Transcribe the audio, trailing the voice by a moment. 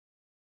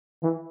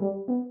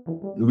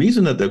the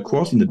reason that they're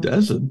crossing the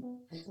desert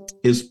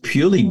is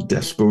purely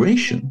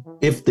desperation.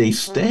 If they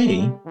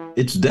stay,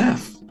 it's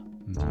death.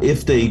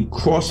 If they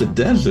cross a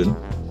desert,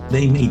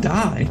 they may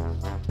die,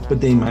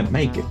 but they might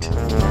make it.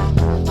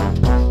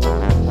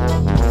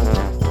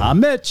 I'm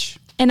Mitch.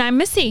 And I'm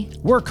Missy.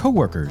 We're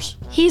co-workers.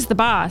 He's the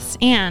boss,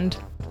 and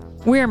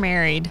we're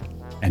married.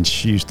 And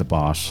she's the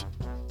boss.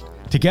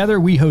 Together,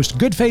 we host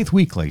Good Faith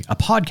Weekly, a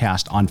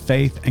podcast on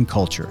faith and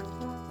culture.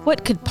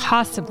 What could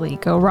possibly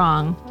go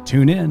wrong?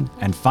 Tune in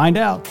and find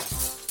out.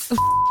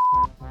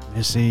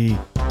 Missy.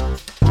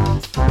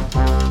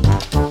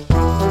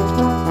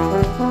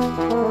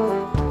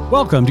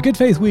 Welcome to Good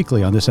Faith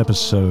Weekly. On this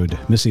episode,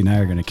 Missy and I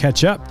are going to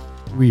catch up.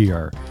 We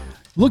are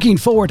looking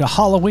forward to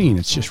Halloween.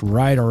 It's just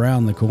right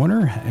around the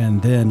corner.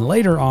 And then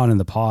later on in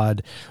the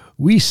pod,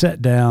 we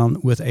sat down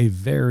with a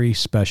very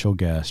special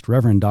guest.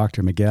 Reverend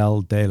Dr.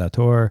 Miguel de la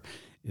Torre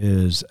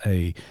is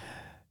a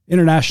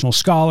international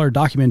scholar,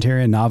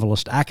 documentarian,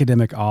 novelist,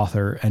 academic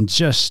author, and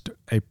just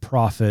a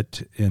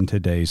prophet in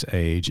today's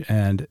age.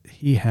 And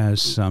he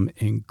has some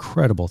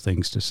incredible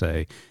things to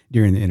say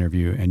during the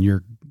interview, and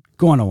you're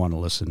going to want to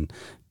listen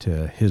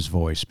to his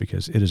voice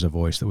because it is a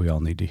voice that we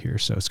all need to hear.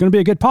 So it's going to be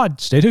a good pod.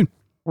 Stay tuned.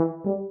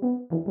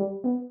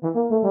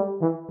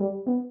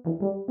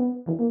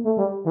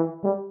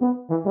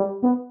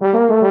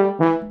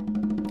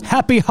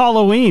 Happy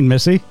Halloween,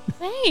 Missy.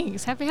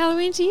 Thanks. Happy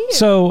Halloween to you.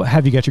 So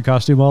have you got your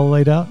costume all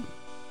laid out?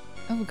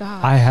 Oh,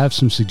 God. I have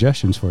some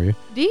suggestions for you.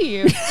 Do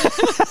you?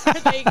 Are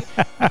they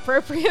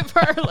appropriate for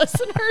our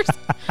listeners?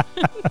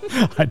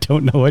 I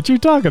don't know what you're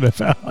talking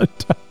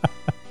about.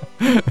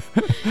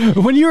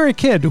 When you were a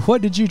kid,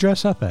 what did you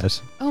dress up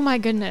as? Oh, my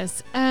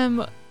goodness.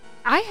 Do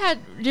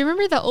you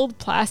remember the old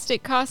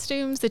plastic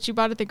costumes that you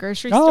bought at the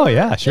grocery store? Oh,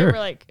 yeah, sure. They were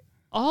like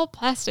all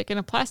plastic and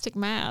a plastic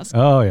mask.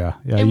 Oh, yeah.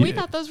 And we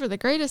thought those were the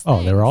greatest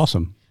things. Oh, they were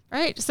awesome.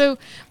 Right. So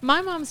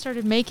my mom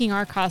started making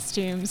our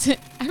costumes.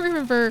 I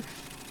remember.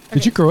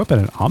 Did you grow up in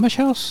an Amish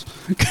house?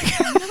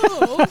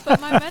 No,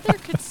 but my mother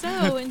could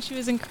sew, and she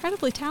was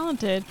incredibly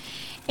talented.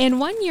 And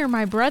one year,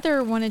 my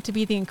brother wanted to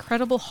be the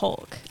Incredible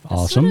Hulk.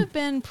 Awesome. This would have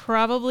been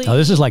probably... Oh,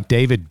 this is like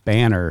David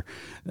Banner,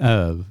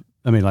 like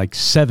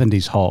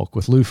 70s Hulk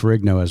with Lou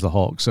Ferrigno as the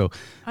Hulk. So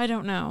I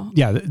don't know.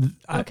 Yeah,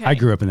 Okay. I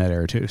grew up in that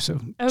era too. So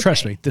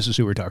Trust me, this is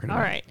who we're talking about.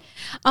 All right.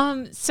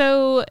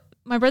 So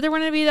my brother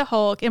wanted to be the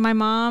Hulk, and my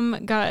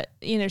mom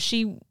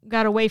she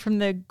got away from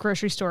the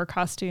grocery store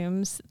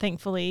costumes,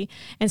 thankfully,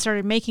 and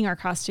started making our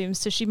costumes.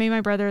 So she made my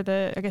brother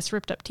the, I guess,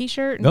 ripped up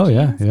t-shirt. And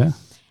jeans. Yeah.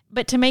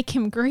 But to make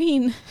him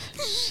green,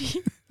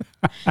 she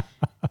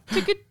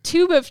took a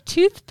tube of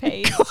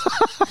toothpaste.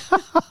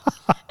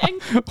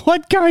 And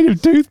what kind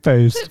of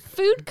toothpaste? put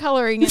food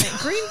coloring in it,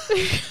 green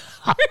food.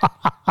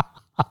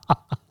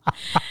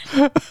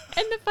 And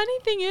the funny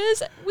thing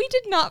is, we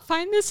did not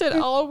find this at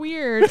all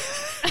weird.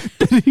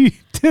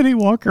 Did he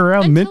walk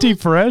around minty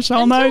fresh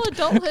all night?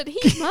 Until adulthood,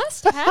 he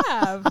must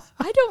have.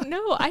 I don't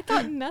know. I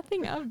thought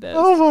nothing of this.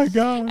 Oh my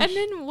gosh. And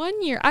then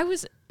one year, I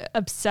was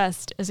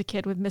obsessed as a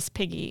kid with Miss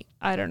Piggy.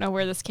 I don't know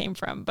where this came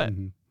from, but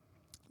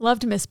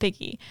loved Miss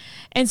Piggy.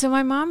 And so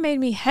my mom made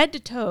me head to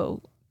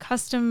toe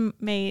custom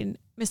made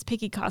Miss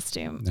Piggy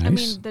costume. Nice. I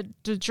mean,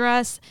 the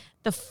dress,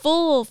 the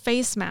full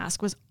face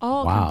mask was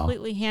all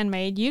completely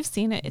handmade. You've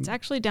seen it. It's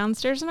actually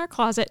downstairs in our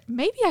closet.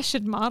 Maybe I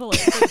should model it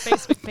for the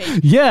Facebook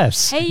page.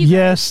 Yes. Hey,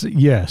 yes.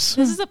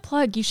 This is a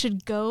plug. You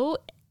should go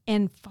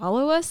and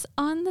follow us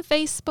on the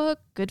Facebook,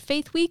 Good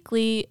Faith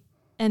Weekly,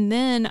 and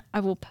then I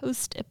will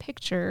post a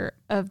picture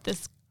of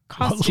this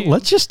costume.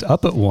 Let's just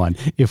up it one.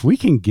 If we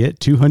can get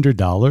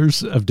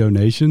 $200 of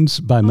donations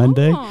by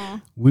Monday,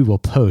 we will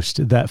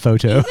post that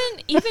photo.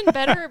 Even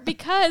better,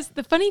 because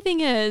the funny thing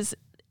is,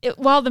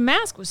 while the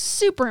mask was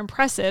super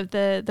impressive,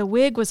 the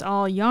wig was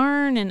all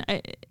yarn and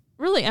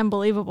really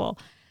unbelievable.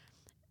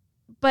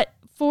 But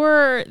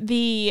for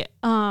the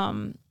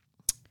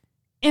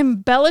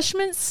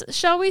embellishments,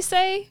 shall we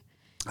say?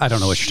 I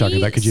don't know what you're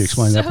talking about. Could you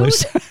explain that,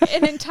 please?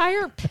 An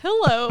entire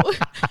pillow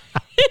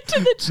into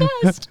the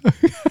chest.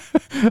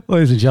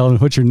 Ladies and gentlemen,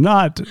 what you're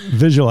not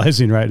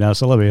visualizing right now,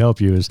 so let me help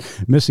you, is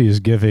Missy is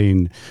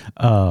giving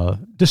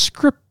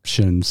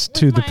descriptions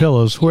to the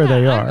pillows where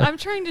they are. I'm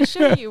trying to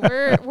show you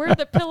where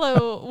the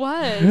pillow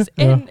was.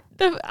 And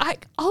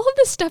all of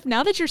this stuff,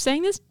 now that you're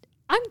saying this,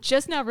 I'm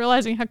just now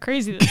realizing how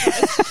crazy this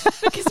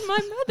is. Because my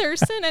mother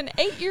sent an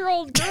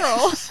 8-year-old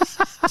girl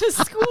to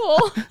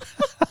school.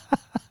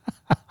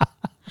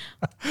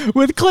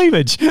 With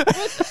cleavage.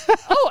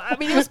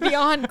 It was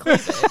beyond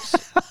cleavage.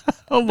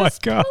 Oh my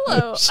God.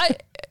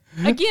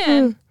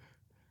 Again,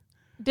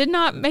 did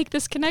not make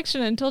this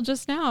connection until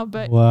just now,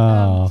 but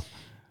wow.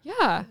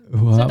 Yeah.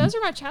 Well, so those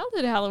are my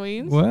childhood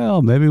Halloweens.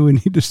 Well, maybe we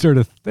need to start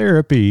a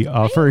therapy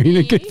offering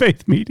a Good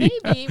Faith meeting.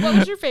 Maybe. What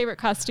was your favorite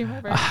costume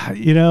ever? I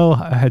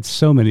had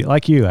so many.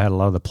 Like you, I had a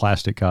lot of the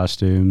plastic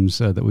costumes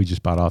that we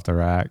just bought off the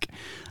rack.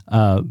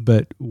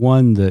 But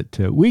one that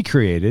we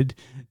created.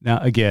 Now,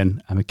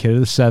 again, I'm a kid of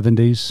the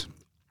 70s.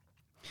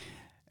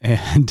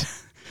 And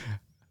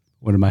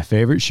one of my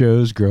favorite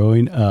shows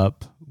growing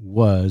up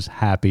was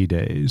Happy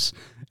Days.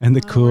 And the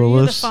Were you the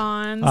coolest,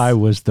 Fonz? I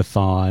was the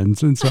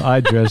Fonz. And so I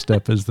dressed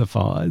up as the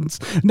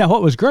Fonz. Now,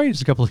 what was great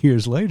is a couple of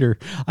years later,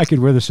 I could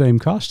wear the same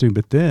costume,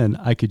 but then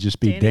I could just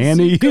be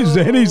Danny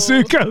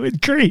Zuko in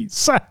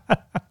Grease.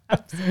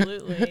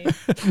 Absolutely.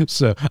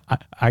 So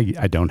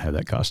I don't have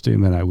that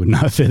costume, and I would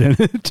not fit in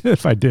it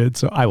if I did.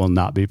 So I will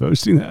not be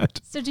posting that.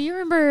 So do you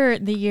remember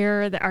the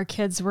year that our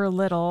kids were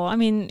little? I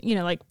mean,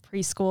 like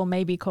preschool,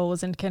 maybe Cole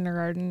was in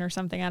kindergarten or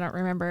something. I don't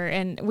remember.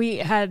 And we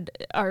had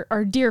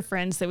our dear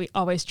friends that we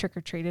always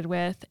trick-or-treated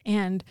with.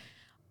 And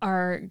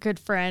our good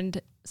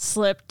friend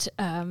slipped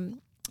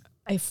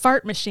a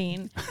fart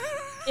machine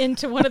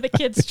into one of the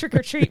kids'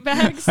 trick-or-treat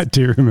bags. I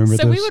do remember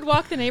So this. we would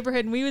walk the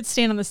neighborhood and we would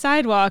stand on the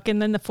sidewalk,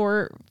 and then the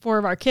four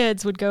of our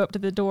kids would go up to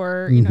the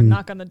door,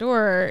 knock on the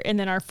door, and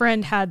then our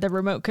friend had the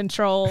remote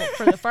control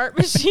for the fart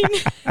machine.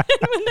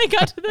 And when they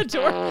got to the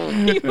door,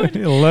 he would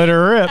let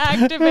her rip.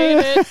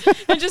 activate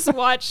it and just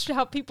watch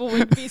how people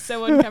would be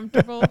so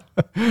uncomfortable.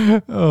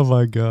 Oh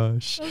my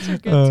gosh. Those are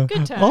good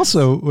times.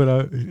 Also,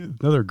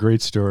 another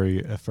great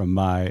story from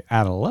my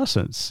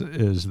adolescence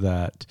is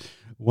that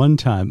one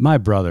time, my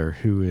brother,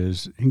 who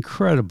is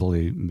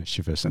incredibly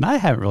mischievous, and I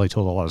haven't really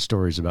told a lot of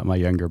stories about my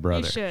younger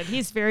brother. You should.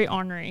 He's very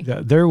ornery.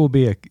 There will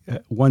be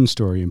one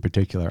story in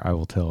particular I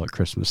will tell at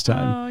Christmas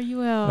time. Oh, you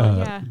will,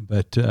 yeah.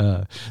 But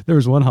there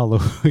was one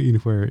Halloween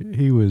where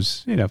he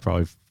was,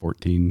 probably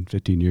 14,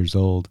 15 years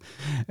old,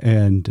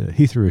 and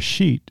he threw a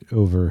sheet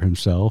over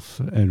himself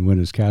and went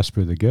as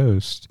Casper the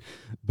Ghost.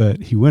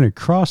 But he went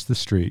across the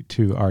street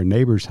to our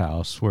neighbor's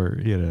house where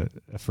he had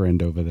a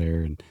friend over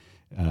there, and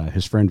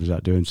his friend was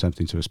out doing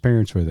something, so his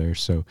parents were there.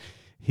 So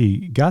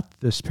he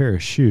got this pair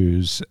of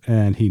shoes,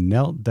 and he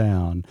knelt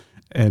down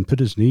and put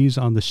his knees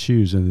on the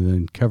shoes and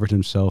then covered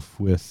himself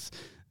with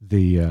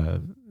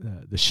the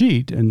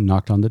sheet and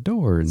knocked on the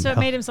door. And So it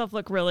made himself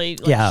look really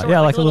short,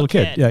 like a little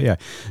kid. Yeah.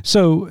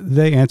 So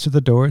they answered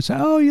the door and said,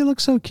 "Oh, you look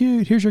so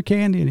cute. Here's your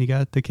candy." And he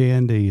got the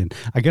candy. And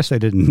I guess they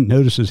didn't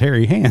notice his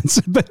hairy hands.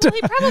 But well,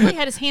 he probably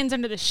had his hands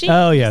under the sheet.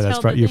 Oh, yeah,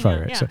 that's right. You're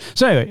probably right. Yeah.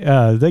 So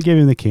anyway, they gave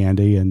him the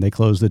candy and they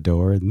closed the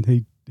door, and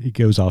he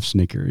goes off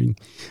snickering.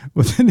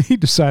 Well, then he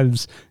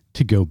decides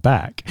to go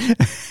back.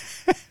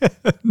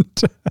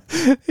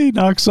 And he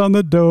knocks on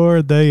the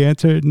door. They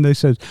answer it, and they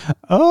said,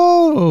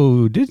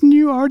 "Oh, didn't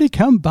you already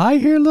come by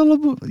here,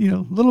 little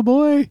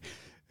boy?"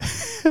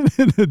 And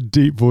in a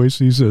deep voice,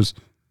 he says,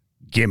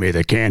 "Give me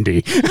the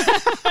candy."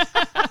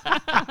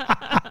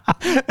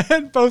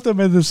 And both of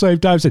them at the same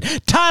time said,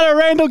 "Tyler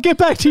Randall, get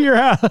back to your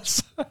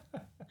house."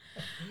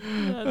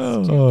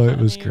 Oh, it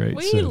was great.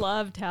 We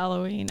loved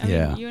Halloween. I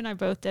mean, you and I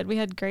both did. We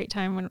had a great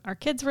time when our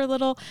kids were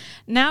little.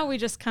 Now we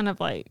just kind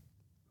of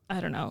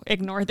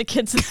ignore the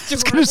kids at the door. I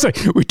was going to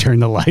say, we turn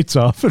the lights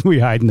off and we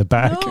hide in the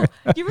back. No,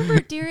 you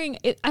remember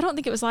I don't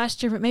think it was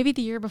last year, but maybe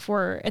the year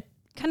before, at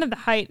kind of the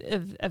height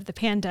of the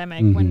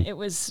pandemic, when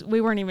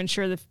we weren't even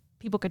sure that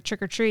people could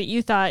trick or treat,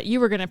 you thought you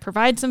were going to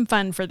provide some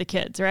fun for the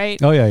kids,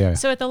 right? Oh, yeah.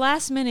 So at the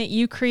last minute,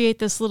 you create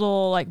this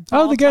little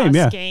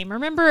the game.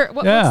 Remember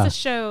what's the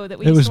show that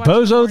we used to watch?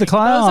 Bozo the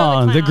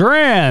Clown, the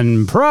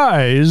grand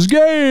prize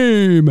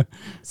game.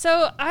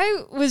 So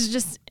I was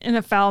just in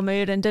a foul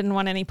mood and didn't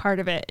want any part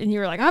of it. And you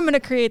were like, "I'm going to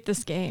create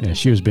this game." Yeah,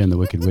 she was being the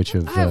Wicked Witch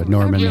of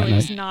Norman. I that really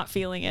was night. not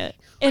feeling it.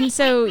 And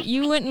so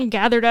you went and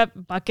gathered up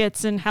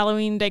buckets and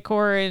Halloween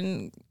decor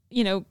and,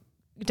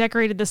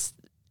 decorated this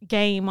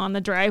game on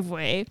the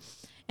driveway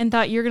and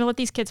thought you're going to let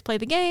these kids play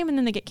the game and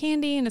then they get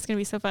candy and it's going to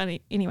be so fun.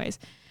 Anyways,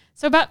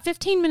 so about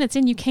 15 minutes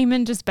in, you came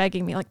in just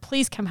begging me,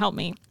 "Please come help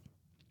me."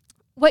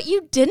 What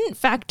you didn't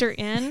factor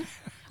in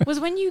was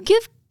when you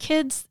give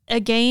kids a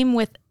game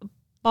with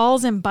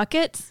balls and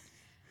buckets,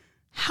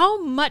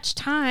 how much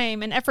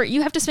time and effort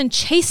you have to spend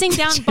chasing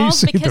down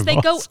balls because they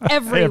go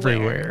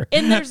everywhere.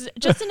 And there's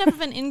just enough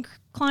of an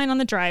incline on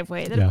the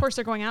driveway that, of course,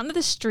 they're going out into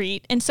the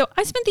street. And so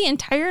I spent the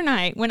entire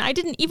night, when I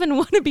didn't even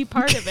want to be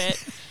part of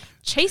it,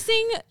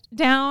 chasing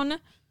down.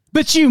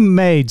 But you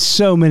made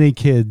so many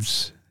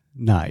kids'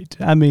 night.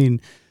 I mean,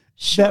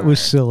 that was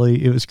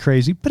silly. It was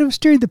crazy. But it was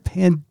during the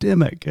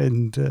pandemic.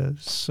 And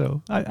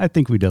so I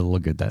think we did a little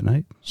good that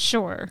night.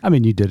 Sure. I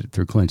mean, you did it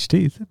through clenched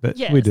teeth, but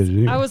we did it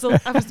anyway. I was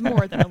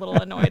more than a little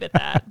annoyed at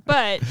that.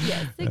 But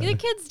yes, the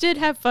kids did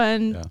have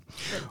fun. Yeah.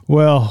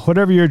 Well,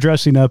 whatever you're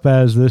dressing up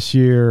as this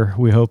year,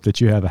 we hope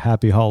that you have a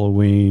happy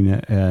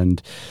Halloween.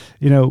 And,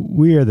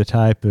 we are the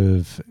type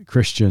of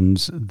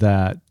Christians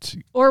that...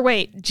 Or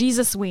wait,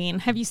 Jesus Ween.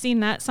 Have you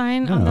seen that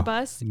sign on the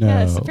bus? No.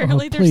 Yes,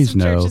 apparently there's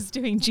some churches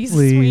doing Jesus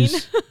Ween.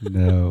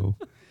 No.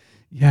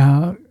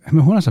 Yeah. I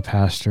mean, when I was a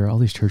pastor, all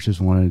these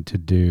churches wanted to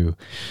do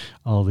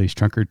all these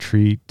trunk or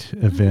treat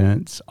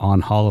events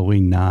on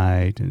Halloween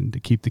night and to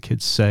keep the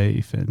kids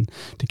safe and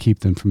to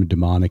keep them from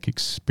demonic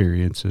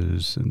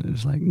experiences. And it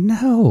was like,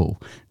 no.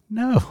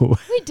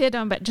 We did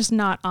them, but just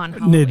not on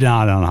Halloween.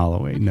 Not on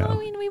Halloween, no.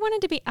 Halloween, we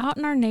wanted to be out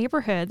in our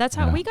neighborhood. That's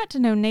how we got to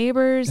know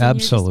neighbors.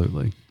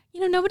 Absolutely.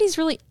 nobody's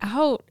really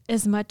out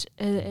as much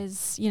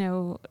as,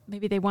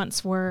 maybe they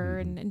once were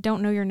and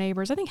don't know your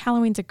neighbors. I think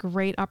Halloween's a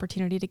great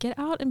opportunity to get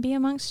out and be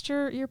amongst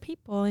your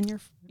people and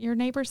your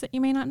neighbors that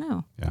you may not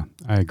know. Yeah,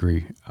 I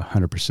agree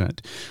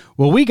 100%.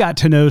 Well, we got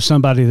to know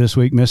somebody this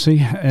week, Missy,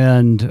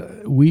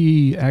 and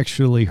we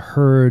actually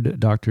heard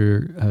Dr.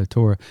 De La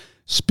Torre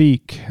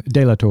speak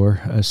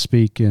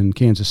in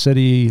Kansas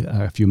City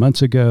a few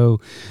months ago.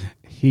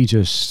 He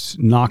just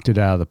knocked it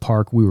out of the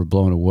park. We were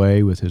blown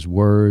away with his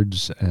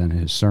words and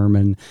his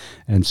sermon.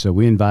 And so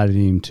we invited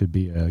him to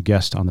be a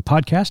guest on the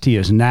podcast. He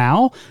is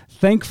now,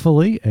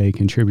 thankfully, a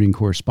contributing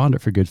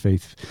correspondent for Good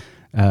Faith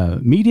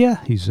Media.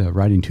 He's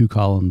writing 2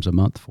 columns a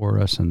month for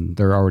us, and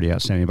they're already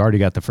outstanding. I've already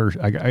got the first.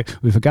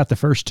 We've got the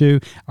first 2.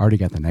 I already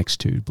got the next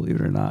 2, believe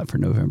it or not, for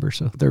November.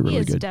 So they're really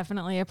good. He is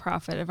definitely a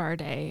prophet of our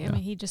day. Yeah. I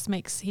mean,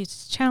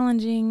 he's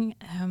challenging.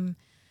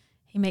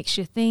 He makes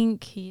you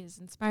think. He is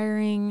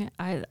inspiring.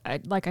 I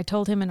like I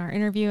told him in our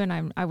interview,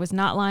 and I was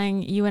not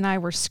lying. You and I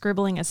were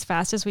scribbling as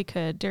fast as we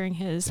could during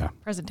his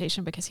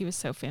presentation because he was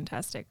so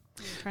fantastic.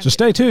 So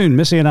stay tuned.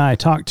 Missy and I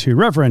talked to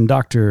Reverend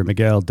Dr.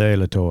 Miguel De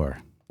La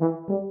Torre.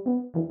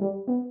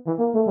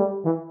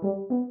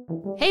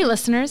 Hey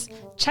listeners,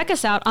 check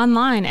us out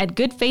online at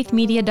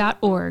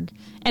goodfaithmedia.org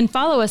and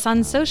follow us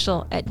on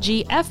social at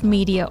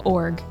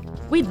gfmedia.org.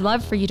 We'd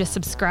love for you to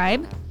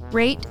subscribe,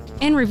 rate,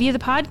 and review the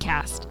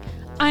podcast.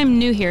 I'm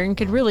new here and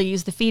could really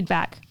use the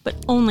feedback, but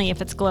only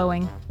if it's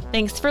glowing.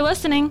 Thanks for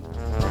listening.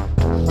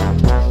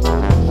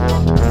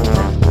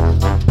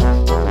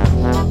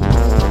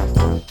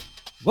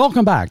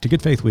 Welcome back to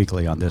Good Faith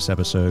Weekly. On this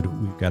episode,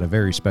 we've got a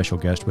very special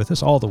guest with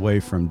us all the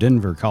way from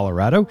Denver,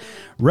 Colorado.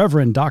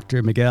 Reverend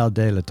Dr. Miguel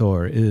De La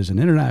Torre is an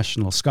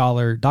international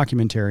scholar,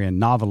 documentarian,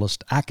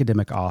 novelist,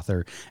 academic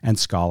author, and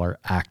scholar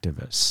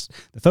activist.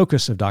 The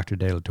focus of Dr.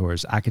 De La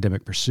Torre's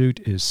academic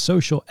pursuit is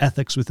social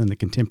ethics within the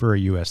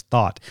contemporary U.S.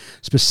 thought,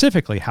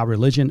 specifically how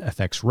religion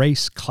affects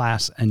race,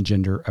 class, and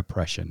gender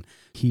oppression.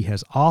 He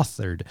has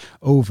authored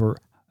over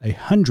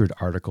 100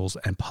 articles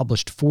and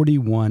published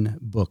 41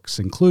 books,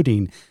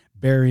 including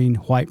Burying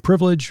White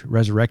Privilege,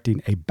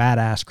 Resurrecting a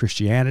Badass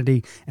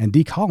Christianity, and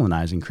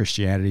Decolonizing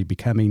Christianity,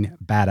 Becoming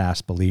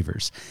Badass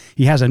Believers.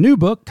 He has a new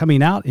book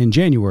coming out in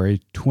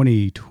January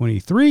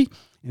 2023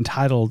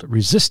 entitled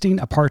Resisting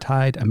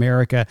Apartheid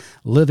America,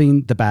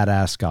 Living the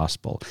Badass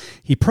Gospel.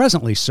 He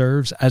presently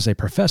serves as a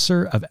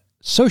professor of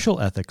social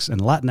ethics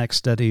and Latinx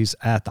studies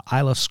at the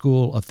Iliff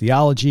School of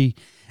Theology.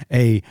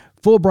 A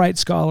Fulbright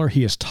scholar,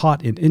 he has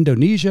taught in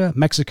Indonesia,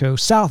 Mexico,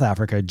 South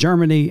Africa,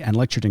 Germany, and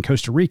lectured in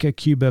Costa Rica,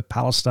 Cuba,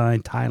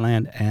 Palestine,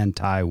 Thailand, and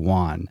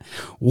Taiwan.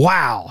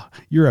 Wow,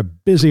 you're a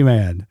busy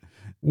man.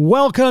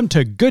 Welcome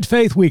to Good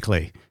Faith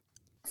Weekly.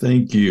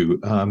 Thank you.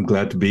 I'm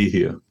glad to be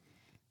here.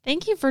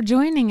 Thank you for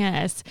joining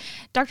us.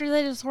 Dr.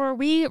 De La Torre,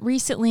 we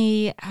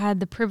recently had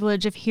the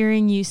privilege of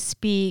hearing you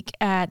speak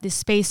at the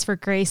Space for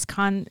Grace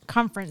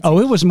conference. Oh,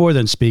 it was more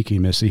than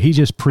speaking, Missy. He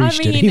just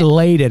preached it. He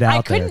laid it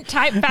out there. I couldn't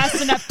type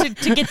fast enough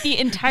to get the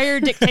entire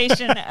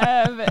dictation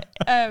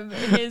of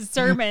his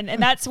sermon,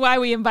 and that's why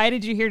we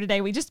invited you here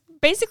today. We just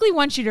basically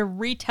want you to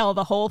retell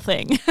the whole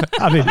thing.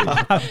 I mean,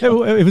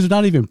 it was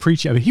not even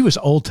preaching. I mean, he was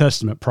Old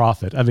Testament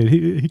prophet. I mean,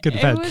 he could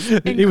have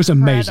had, it was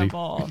amazing.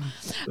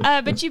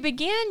 But you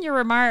began your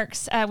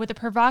remarks with a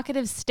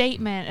provocative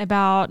statement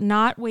about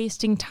not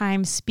wasting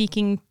time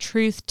speaking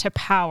truth to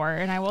power.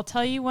 And I will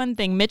tell you one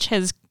thing, Mitch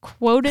has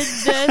quoted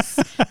this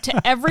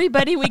to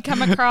everybody we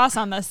come across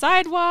on the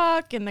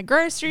sidewalk, in the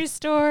grocery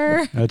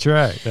store. That's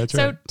right.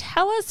 So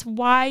tell us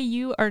why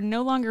you are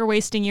no longer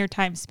wasting your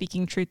time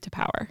speaking truth to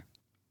power.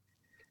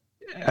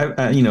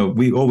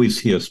 We always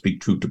hear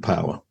speak truth to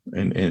power,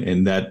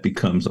 and that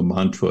becomes a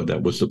mantra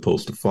that we're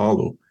supposed to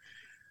follow.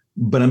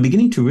 But I'm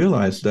beginning to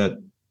realize that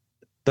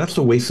that's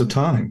a waste of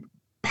time.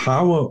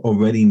 Power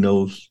already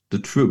knows the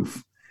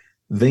truth.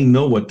 They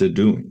know what they're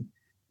doing.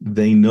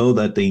 They know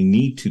that they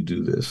need to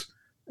do this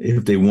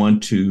if they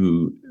want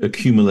to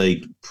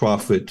accumulate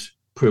profit,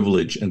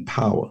 privilege, and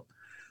power.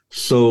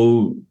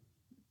 So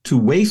to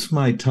waste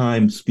my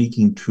time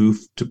speaking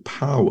truth to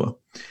power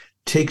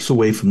takes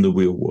away from the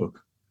real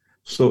work.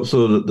 So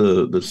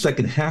the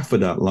second half of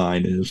that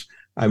line is,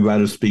 I'd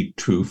rather speak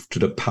truth to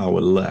the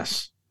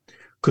powerless.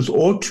 Because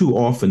all too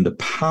often, the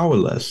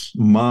powerless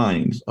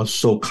minds are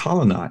so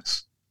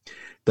colonized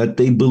that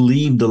they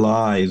believe the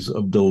lies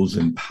of those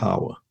in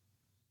power.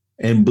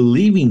 And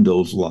believing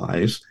those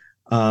lies,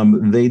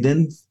 they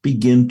then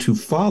begin to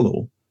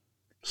follow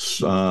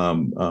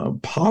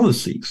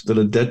policies that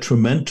are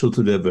detrimental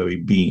to their very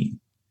being.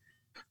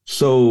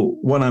 So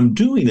what I'm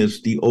doing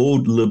is the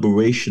old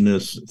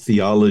liberationist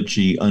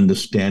theology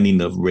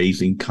understanding of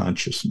raising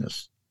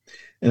consciousness.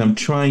 And I'm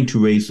trying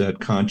to raise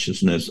that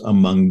consciousness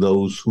among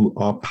those who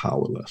are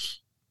powerless.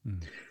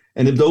 Mm.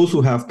 And if those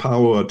who have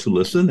power are to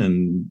listen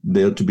and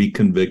they're to be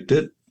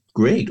convicted,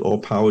 great, all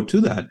power to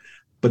that.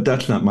 But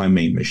that's not my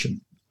main mission.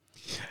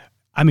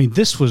 I mean,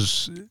 this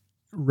was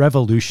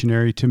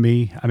revolutionary to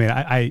me. I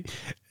mean,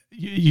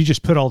 you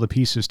just put all the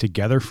pieces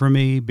together for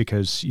me,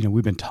 because,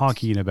 we've been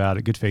talking about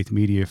at Good Faith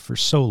Media for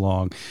so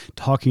long,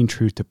 talking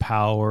truth to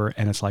power,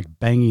 and it's like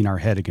banging our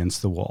head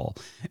against the wall.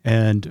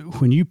 And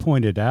when you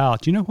pointed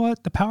out, you know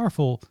what, the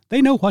powerful,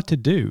 they know what to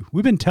do.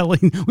 We've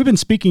been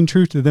speaking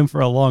truth to them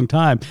for a long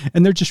time,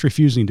 and they're just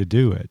refusing to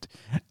do it.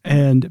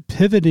 And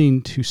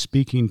pivoting to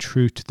speaking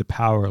truth to the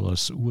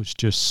powerless was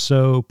just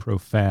so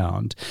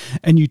profound.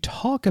 And you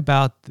talk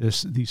about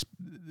these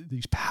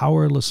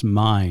powerless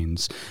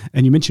minds.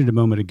 And you mentioned a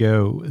moment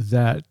ago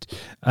that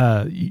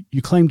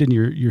you claimed in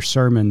your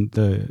sermon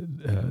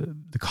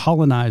the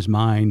colonized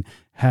mind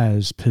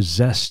has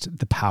possessed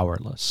the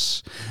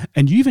powerless.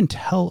 And you even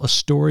tell a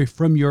story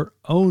from your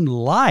own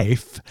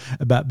life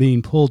about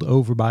being pulled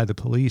over by the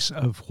police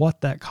of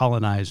what that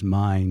colonized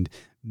mind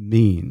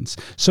means.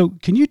 So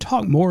can you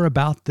talk more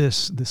about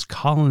this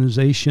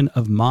colonization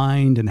of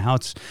mind and how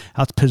it's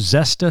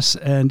possessed us,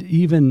 and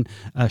even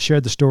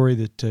share the story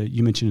that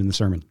you mentioned in the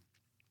sermon?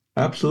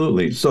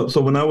 Absolutely. So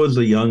when I was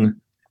a young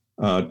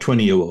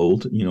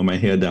 20-year-old, my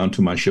hair down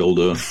to my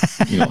shoulder,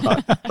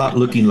 hot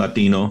looking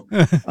Latino,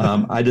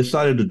 I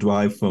decided to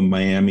drive from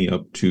Miami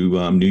up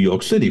to New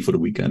York City for the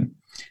weekend.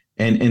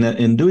 And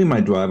in doing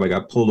my drive, I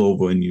got pulled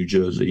over in New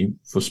Jersey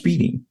for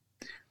speeding.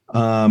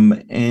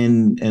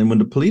 And when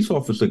the police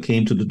officer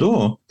came to the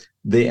door,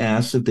 they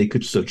asked if they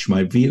could search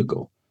my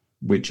vehicle,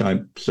 which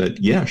I said,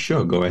 yeah,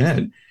 sure, go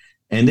ahead.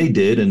 And they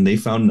did, and they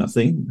found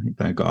nothing,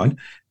 thank God.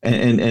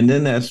 And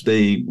then as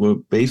they were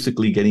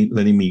basically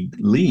letting me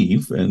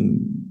leave, and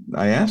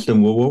I asked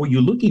them, well, what were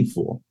you looking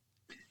for?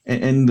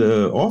 And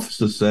the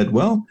officer said,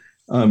 well,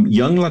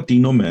 young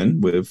Latino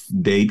men with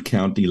Dade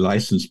County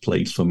license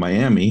plates from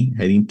Miami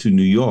heading to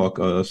New York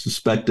are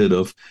suspected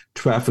of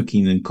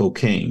trafficking in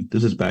cocaine.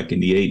 This is back in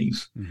the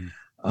 80s.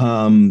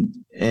 Mm-hmm.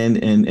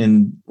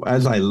 And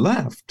as I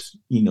left,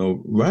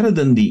 rather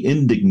than the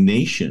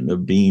indignation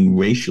of being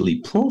racially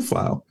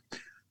profiled,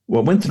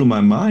 what went through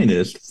my mind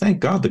is, thank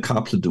God the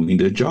cops are doing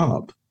their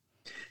job.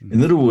 Mm-hmm.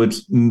 In other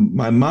words,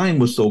 my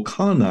mind was so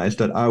colonized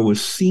that I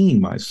was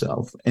seeing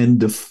myself and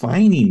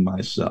defining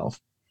myself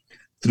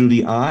through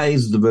the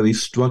eyes of the very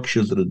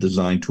structures that are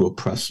designed to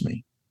oppress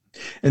me.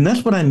 And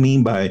that's what I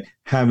mean by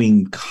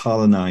having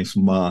colonized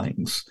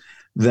minds,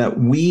 that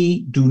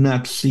we do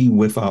not see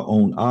with our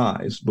own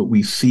eyes, but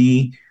we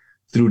see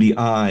through the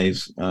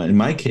eyes, in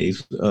my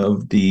case,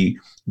 of the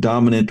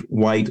dominant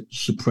white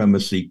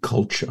supremacy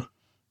culture.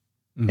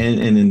 Mm-hmm.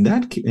 And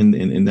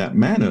in that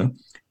manner,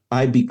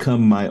 I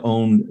become my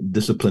own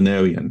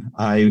disciplinarian.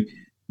 I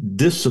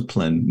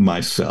discipline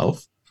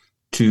myself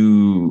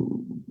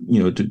to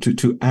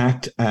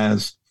act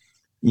as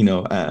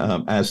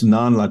as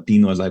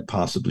non-Latino as I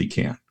possibly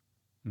can.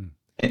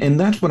 And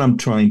that's what I'm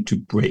trying to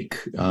break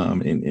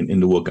in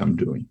the work I'm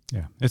doing.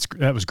 Yeah,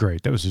 that was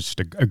great. That was just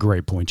a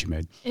great point you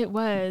made. It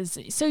was.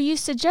 So you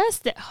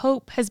suggest that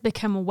hope has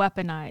become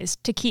weaponized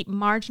to keep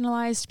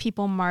marginalized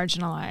people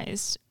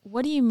marginalized.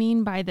 What do you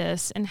mean by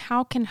this, and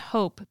how can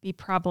hope be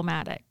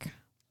problematic?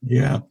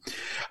 Yeah,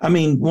 I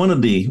mean,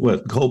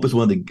 hope is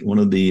one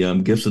of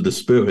the gifts of the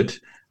Spirit.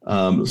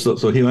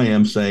 So here I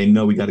am saying,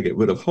 no, we got to get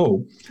rid of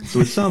hope. So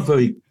it sounds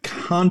very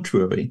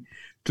contrary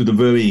to the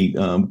very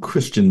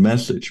Christian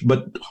message.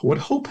 But what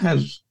hope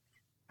has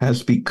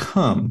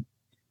become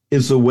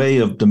is a way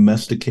of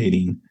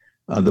domesticating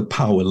the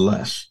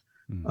powerless.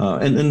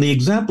 And the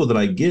example that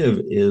I give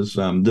is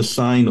the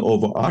sign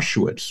over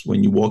Auschwitz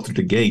when you walk through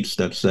the gates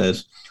that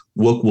says,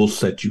 work will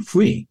set you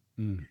free.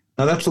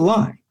 Now, that's a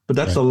lie, but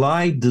that's a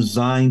lie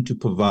designed to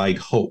provide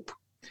hope.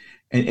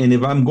 And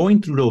if I'm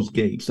going through those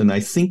gates and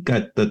I think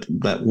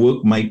that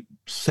work might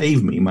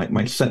save me,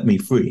 might set me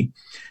free,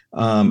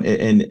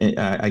 and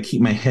I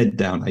keep my head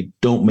down, I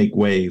don't make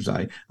waves,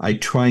 I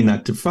try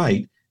not to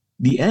fight,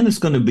 the end is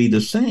going to be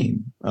the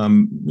same,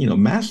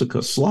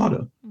 massacre,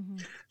 slaughter. Mm-hmm.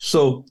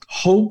 So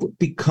hope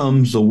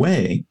becomes a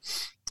way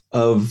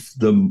of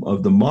the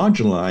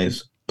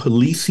marginalized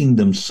policing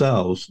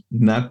themselves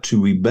not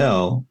to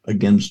rebel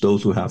against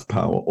those who have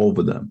power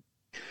over them.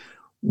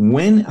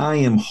 When I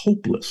am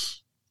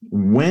hopeless,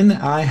 when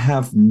I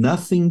have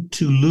nothing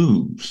to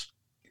lose,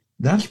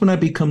 that's when I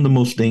become the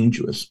most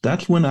dangerous.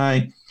 That's when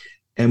I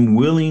am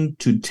willing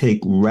to take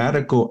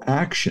radical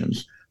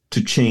actions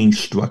to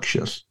change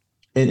structures.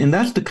 And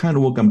that's the kind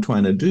of work I'm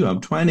trying to do. I'm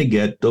trying to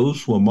get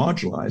those who are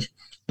marginalized,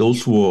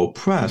 those who are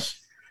oppressed,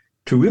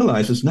 to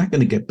realize it's not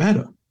going to get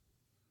better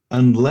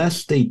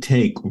unless they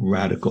take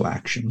radical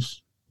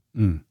actions.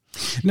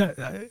 Now,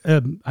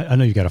 I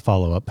know you got to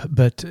follow up,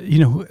 but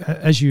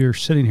as you're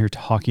sitting here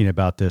talking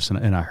about this,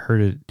 and I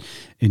heard it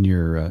in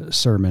your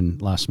sermon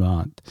last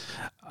month,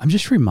 I'm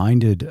just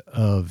reminded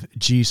of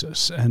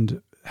Jesus,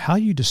 and how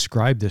you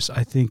describe this,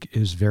 I think,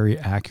 is very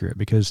accurate,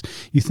 because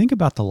you think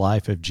about the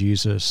life of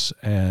Jesus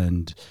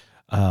and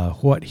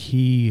what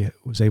he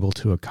was able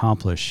to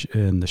accomplish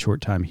in the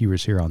short time he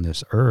was here on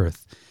this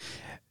earth.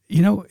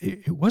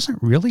 It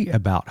wasn't really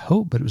about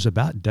hope, but it was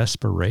about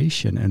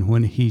desperation. And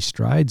when he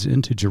strides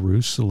into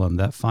Jerusalem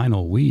that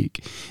final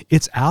week,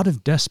 it's out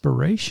of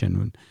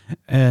desperation.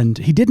 And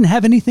he didn't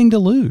have anything to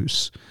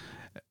lose.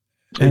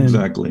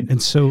 Exactly.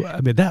 And so,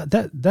 I mean,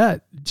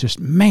 that just,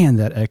 man,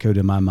 that echoed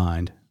in my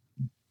mind.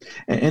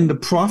 And the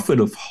prophet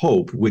of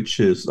hope, which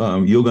is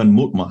Jürgen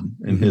Moltmann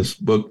in his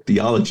book,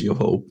 Theology of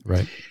Hope,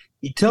 right?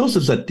 He tells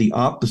us that the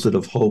opposite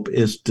of hope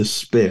is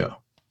despair.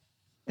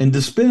 And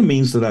despair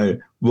means that I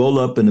roll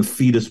up in a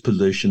fetus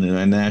position and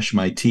I gnash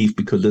my teeth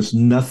because there's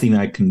nothing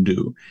I can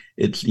do.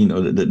 It's,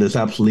 there's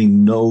absolutely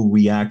no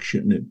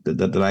reaction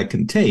that I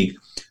can take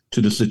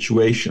to the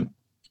situation.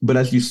 But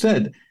as you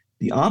said,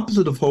 the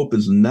opposite of hope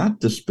is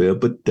not despair,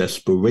 but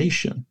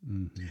desperation.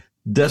 Mm-hmm.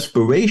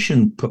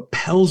 Desperation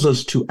propels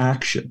us to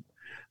action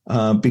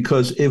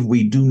because if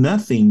we do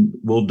nothing,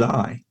 we'll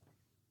die.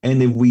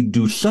 And if we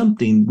do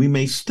something, we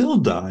may still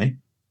die,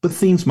 but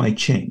things might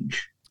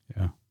change.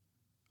 Yeah,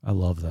 I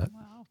love that.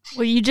 Wow.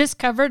 Well, you just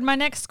covered my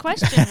next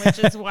question, which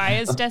is why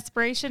is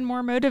desperation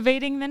more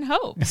motivating than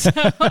hope? So.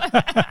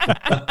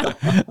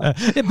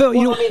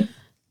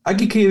 I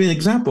could give you an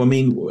example. I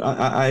mean,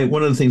 I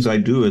one of the things I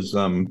do is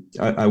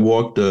I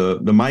walk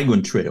the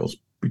migrant trails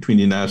between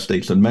the United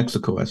States and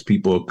Mexico as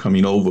people are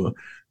coming over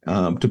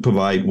to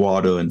provide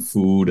water and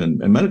food and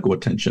medical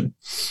attention.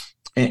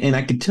 And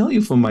I can tell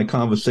you from my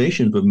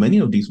conversations with many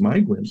of these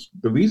migrants,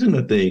 the reason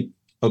that they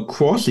are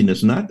crossing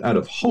is not out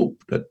of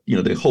hope that,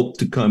 they hope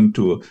to come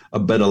to a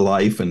better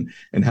life and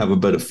have a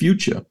better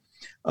future.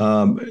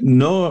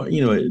 No,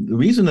 the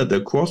reason that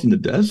they're crossing the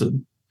desert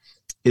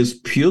is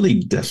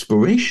purely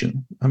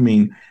desperation. I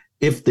mean,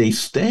 if they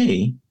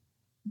stay,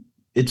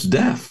 it's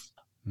death.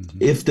 Mm-hmm.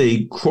 If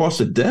they cross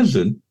a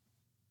desert,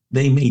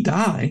 they may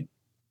die,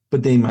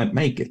 but they might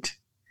make it.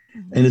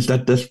 And it's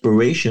that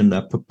desperation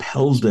that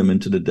propels them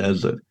into the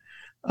desert.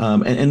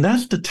 And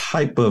that's the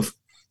type of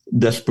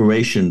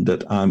desperation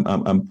that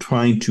I'm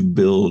trying to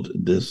build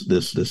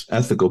this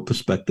ethical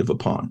perspective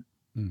upon.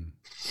 Mm.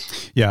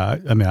 Yeah,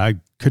 I mean, I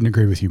couldn't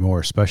agree with you more,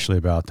 especially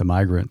about the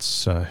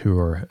migrants who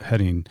are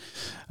heading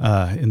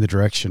in the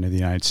direction of the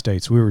United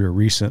States. We were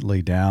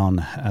recently down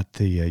at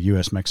the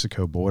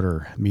U.S.-Mexico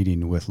border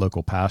meeting with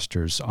local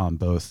pastors on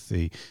both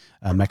the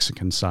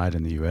Mexican side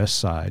and the U.S.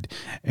 side.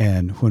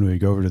 And when we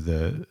go over to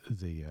the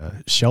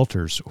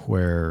shelters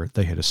where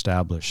they had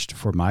established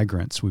for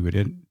migrants, we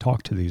would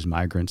talk to these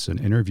migrants and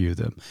interview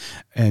them.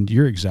 And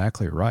you're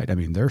exactly right. I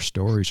mean, their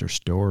stories are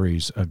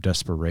stories of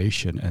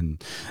desperation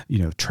and,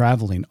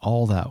 traveling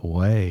all that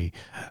way.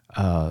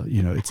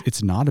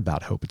 It's not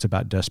about hope. It's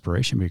about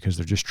desperation because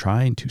they're just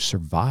trying to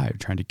survive,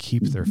 trying to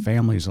keep their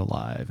families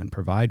alive and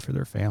provide for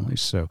their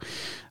families. So,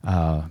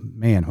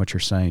 man, what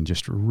you're saying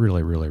just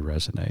really, really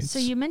resonates. So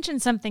you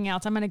mentioned something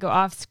else. I'm going to go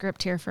off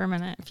script here for a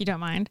minute, if you don't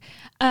mind.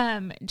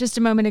 Just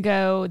a moment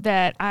ago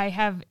that I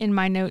have in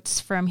my notes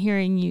from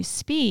hearing you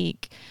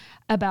speak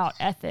about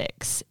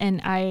ethics,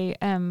 and I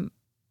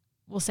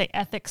will say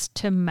ethics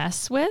to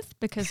mess with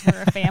because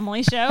we're a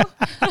family show.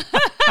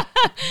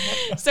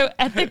 So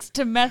ethics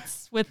to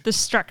mess with the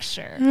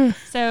structure.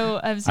 So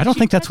I don't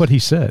think that's what he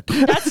said.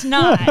 That's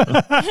not.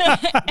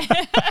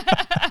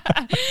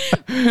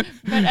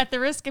 But at the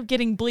risk of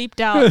getting bleeped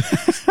out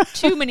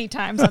too many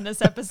times on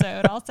this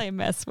episode, I'll say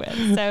mess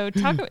with. So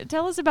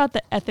tell us about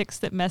the ethics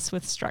that mess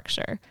with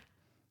structure.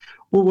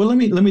 Well,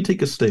 let me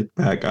take a step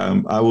back.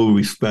 I will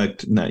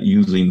respect not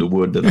using the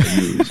word that I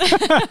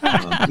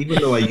use,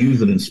 even though I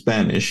use it in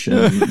Spanish, and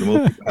most people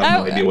have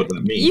no idea what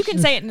that means. You can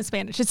say it in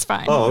Spanish; it's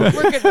fine. Oh, okay.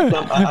 We're good.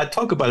 I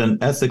talk about an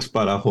ethics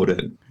para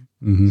joder.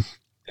 Mm-hmm.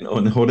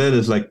 And joder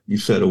is, like you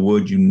said, a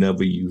word you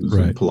never use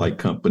in polite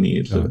company.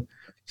 It's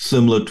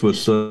similar to a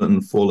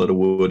certain four-letter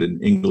word in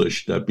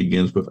English that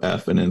begins with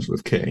F and ends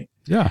with K.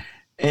 Yeah,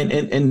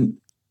 and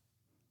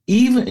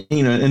even,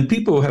 and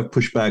people have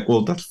pushed back,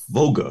 well, that's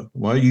vulgar.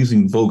 Why are you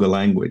using vulgar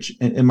language?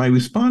 And my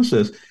response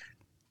is,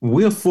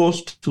 we're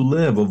forced to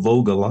live a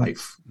vulgar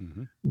life.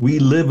 Mm-hmm. We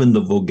live in the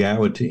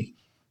vulgarity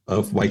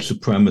of white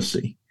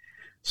supremacy.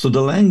 So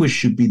the language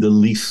should be the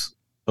least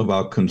of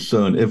our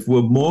concern. If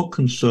we're more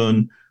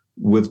concerned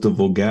with the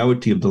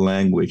vulgarity of the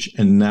language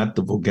and not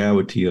the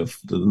vulgarity of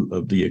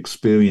the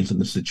experience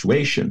and the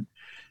situation,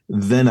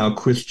 then our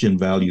Christian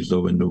values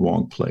are in the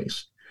wrong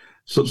place.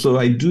 So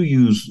I do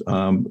use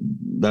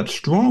that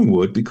strong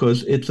word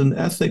because it's an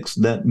ethics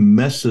that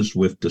messes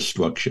with the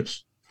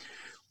structures.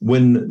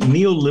 When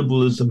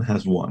neoliberalism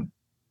has won,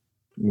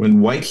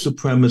 when white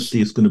supremacy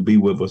is going to be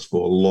with us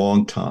for a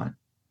long time,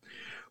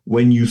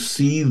 when you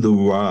see the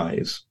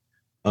rise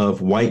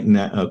of white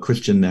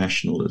Christian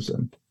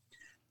nationalism,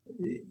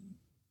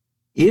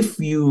 if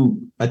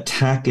you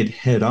attack it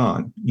head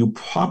on, you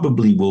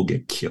probably will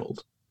get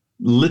killed,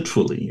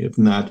 literally, if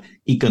not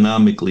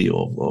economically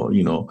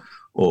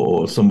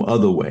or some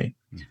other way.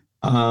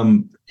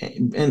 And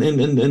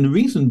the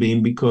reason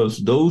being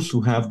because those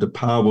who have the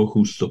power,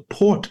 who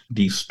support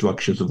these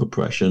structures of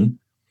oppression,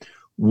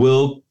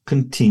 will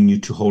continue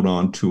to hold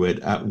on to it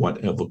at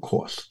whatever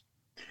cost.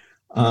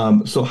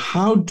 So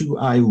how do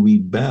I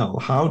rebel?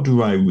 How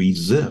do I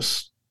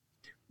resist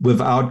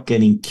without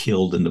getting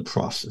killed in the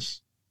process?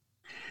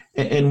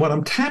 And what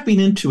I'm tapping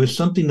into is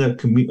something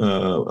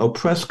that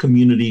oppressed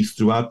communities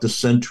throughout the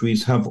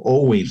centuries have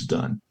always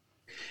done.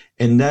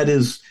 And that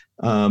is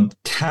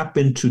tap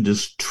into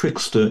this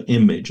trickster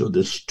image or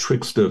this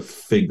trickster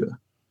figure.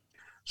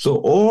 So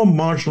all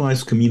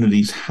marginalized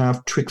communities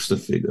have trickster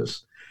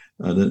figures.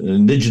 The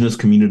indigenous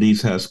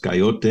communities has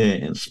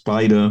coyote and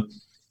spider.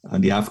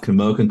 The African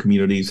American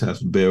communities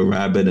has bear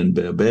rabbit and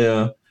bear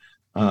bear.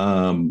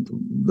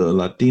 The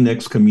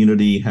Latinx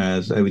community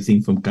has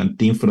everything from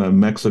Cantinflas in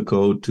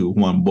Mexico to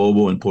Juan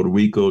Bobo in Puerto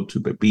Rico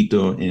to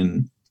Pepito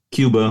in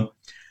Cuba.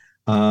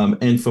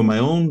 And for my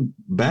own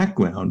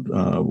background,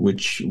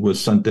 which was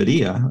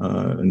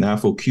Santeria, an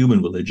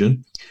Afro-Cuban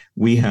religion,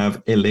 we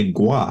have El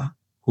Egua,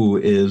 who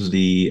is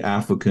the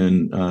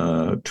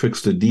African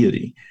trickster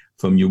deity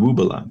from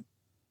Yorubaland.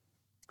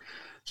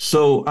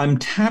 So I'm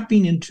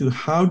tapping into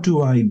how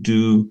do I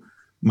do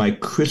my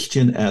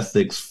Christian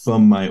ethics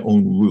from my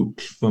own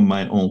root, from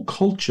my own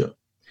culture.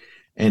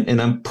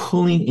 And I'm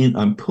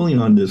pulling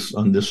on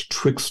this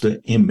trickster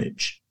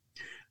image.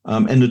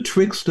 And the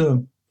trickster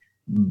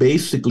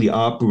basically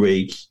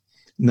operates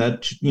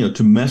not,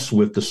 to mess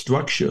with the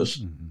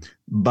structures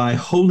by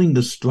holding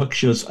the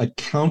structures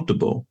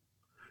accountable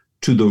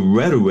to the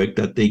rhetoric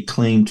that they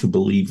claim to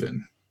believe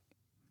in,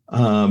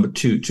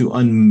 to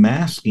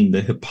unmasking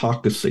the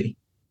hypocrisy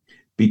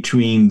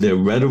between their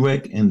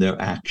rhetoric and their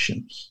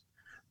actions,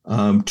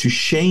 to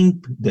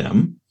shame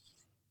them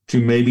to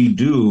maybe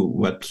do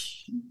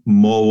what's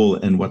moral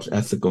and what's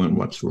ethical and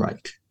what's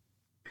right.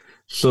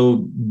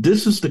 So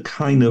this is the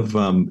kind of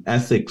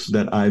ethics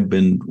that I've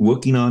been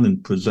working on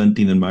and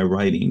presenting in my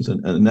writings,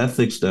 and an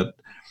ethics that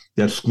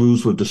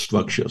screws with the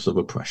structures of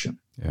oppression.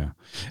 Yeah.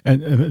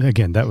 And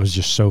again, that was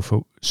just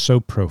so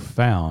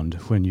profound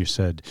when you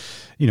said,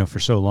 for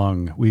so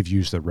long we've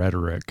used the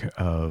rhetoric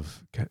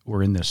of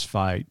we're in this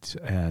fight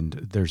and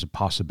there's a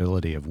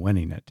possibility of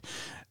winning it.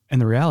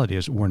 And the reality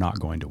is we're not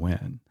going to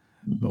win.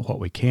 But what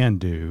we can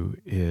do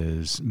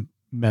is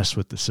mess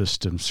with the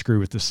system, screw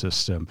with the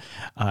system.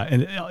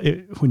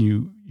 When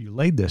you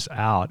laid this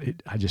out,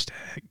 I just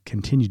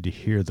continued to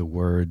hear the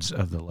words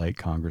of the late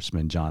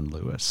Congressman John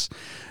Lewis,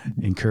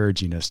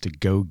 encouraging us to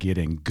go get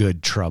in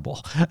good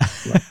trouble.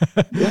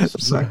 Yes,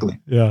 exactly.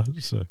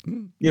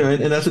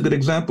 And that's a good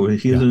example.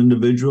 He is an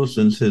individual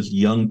since his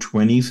young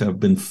 20s have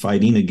been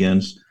fighting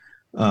against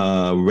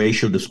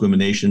racial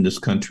discrimination in this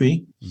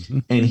country,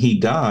 and he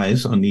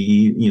dies on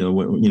the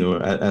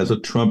as a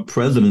Trump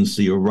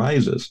presidency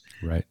arises.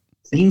 Right.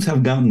 Things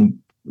have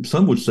gotten,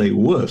 some would say,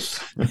 worse.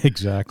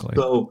 Exactly.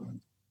 So,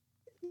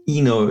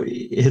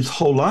 his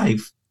whole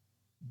life,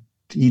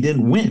 he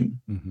didn't win.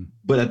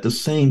 But at the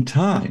same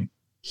time,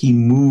 he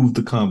moved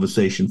the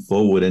conversation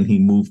forward and he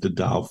moved the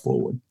dial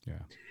forward. Yeah.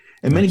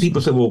 And many people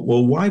say, well,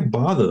 why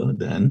bother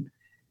then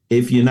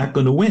if you're not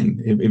going to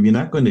win? If you're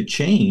not going to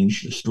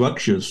change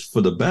structures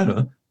for the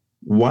better,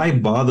 why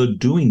bother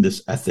doing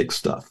this ethics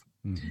stuff?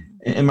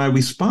 And my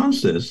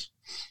response is,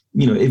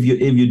 if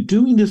you're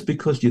doing this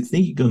because you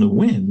think you're going to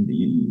win,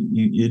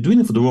 you're doing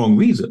it for the wrong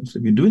reasons.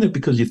 If you're doing it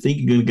because you think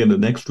you're going to get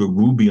an extra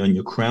ruby on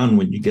your crown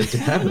when you get to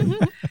heaven,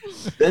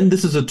 then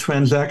this is a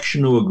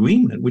transactional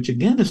agreement, which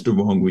again is the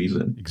wrong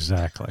reason.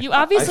 Exactly. You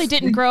obviously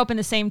didn't grow up in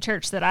the same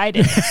church that I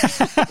did.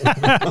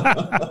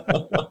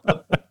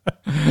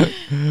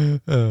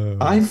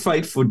 I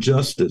fight for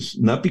justice,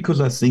 not because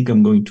I think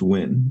I'm going to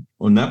win,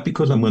 or not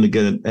because I'm going to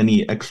get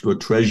any extra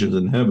treasures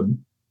in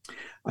heaven.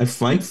 I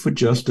fight for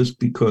justice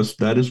because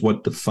that is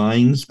what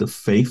defines the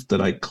faith that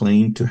I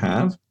claim to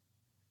have.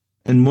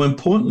 And more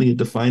importantly, it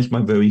defines my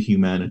very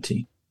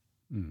humanity.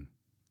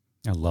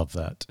 I love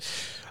that.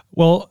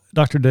 Well,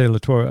 Dr. De La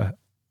Torre,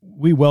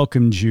 we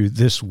welcomed you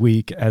this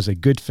week as a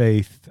good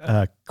faith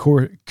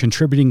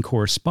contributing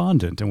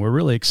correspondent, and we're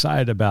really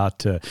excited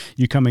about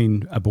you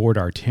coming aboard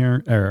our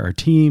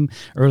team.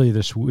 Earlier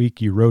this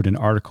week, you wrote an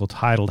article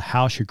titled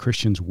 "How Should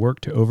Christians Work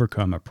to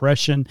Overcome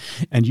Oppression?"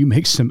 And you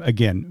make some,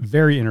 again,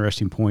 very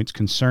interesting points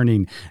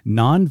concerning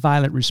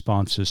nonviolent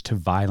responses to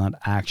violent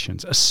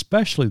actions,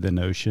 especially the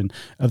notion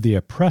of the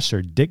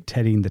oppressor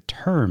dictating the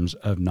terms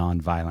of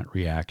nonviolent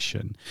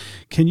reaction.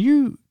 Can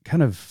you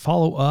kind of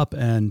follow up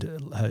and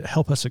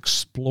help us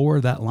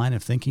explore that line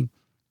of thinking?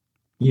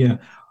 Yeah.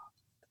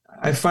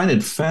 I find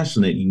it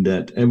fascinating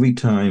that every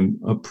time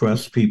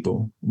oppressed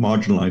people,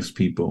 marginalized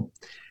people,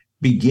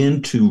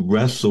 begin to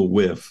wrestle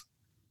with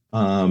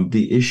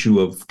the issue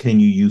of can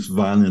you use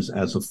violence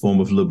as a form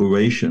of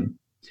liberation,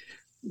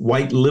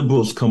 white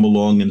liberals come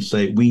along and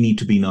say we need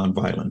to be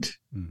nonviolent,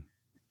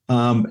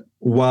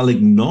 while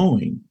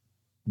ignoring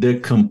their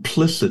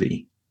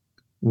complicity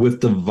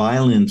with the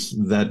violence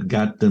that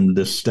got them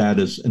the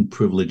status and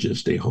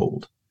privileges they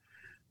hold.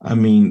 I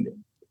mean,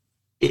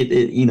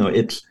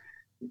 this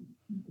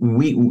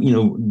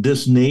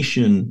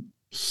nation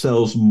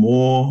sells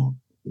more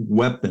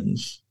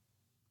weapons,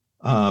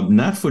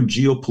 not for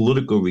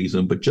geopolitical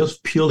reason, but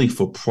just purely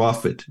for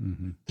profit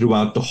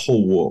throughout the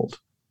whole world.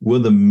 We're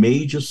the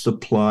major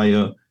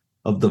supplier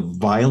of the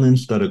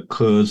violence that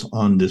occurs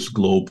on this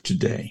globe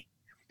today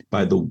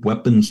by the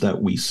weapons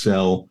that we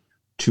sell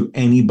to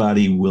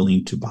anybody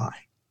willing to buy.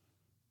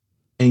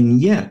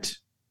 And yet,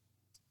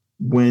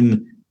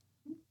 when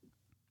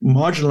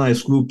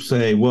marginalized groups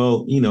say,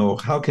 well,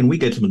 how can we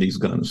get some of these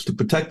guns to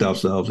protect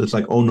ourselves? It's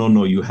like, oh,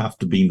 no, you have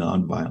to be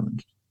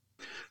nonviolent.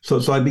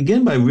 So I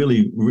begin by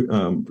really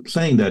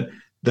saying that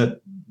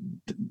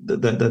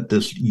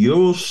this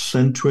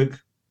Eurocentric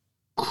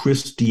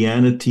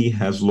Christianity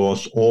has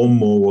lost all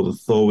moral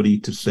authority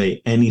to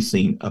say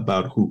anything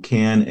about who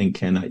can and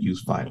cannot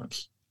use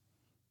violence.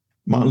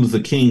 Martin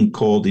Luther King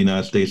called the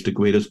United States the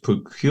greatest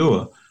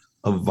procurer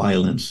of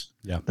violence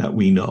that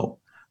we know.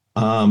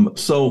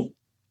 So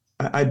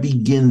I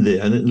begin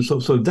there. And so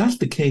if that's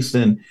the case,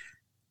 then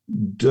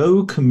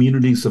do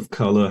communities of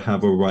color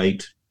have a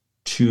right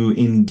to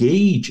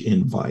engage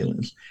in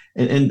violence?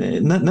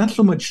 And not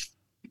so much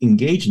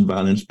engage in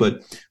violence,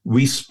 but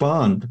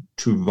respond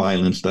to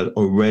violence that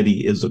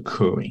already is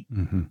occurring.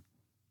 Mm-hmm.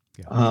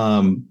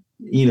 Yeah.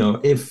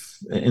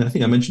 And I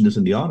think I mentioned this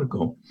in the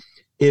article,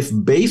 if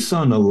based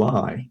on a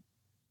lie,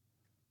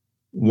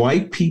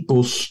 white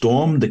people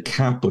stormed the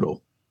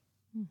Capitol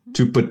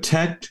to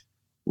protect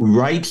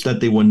rights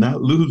that they were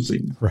not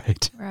losing.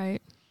 Right.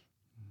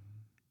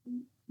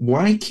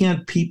 Why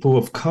can't people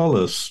of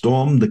color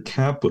storm the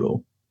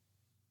Capitol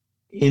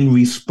in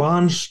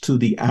response to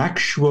the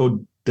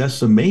actual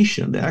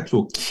decimation, the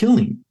actual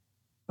killing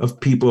of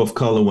people of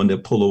color when they're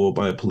pulled over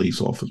by a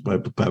police officer, by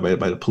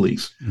the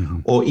police,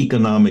 or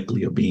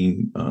economically are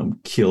being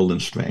killed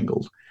and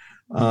strangled?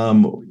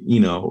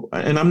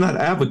 And I'm not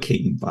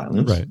advocating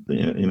violence. Right.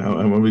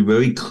 I want to be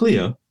very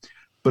clear,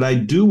 but I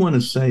do want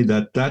to say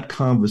that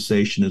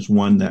conversation is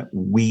one that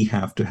we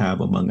have to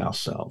have among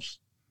ourselves.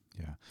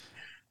 Yeah.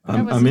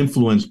 I'm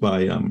influenced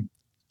by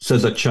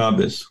Cesar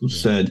Chavez, who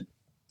said,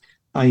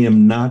 "I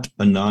am not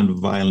a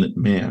nonviolent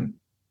man.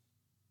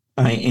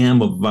 I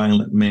am a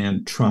violent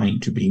man trying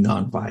to be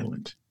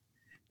nonviolent."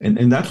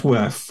 And that's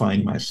where I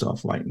find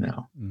myself right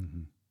now.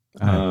 Mm-hmm.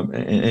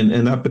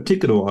 And that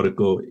particular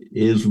article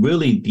is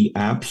really the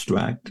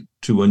abstract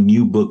to a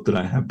new book that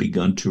I have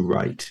begun to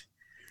write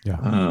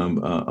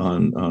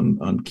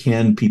on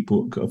can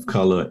people of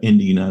color in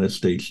the United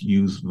States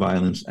use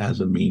violence as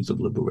a means of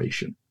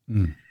liberation?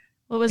 Mm.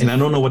 I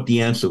don't know what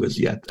the answer is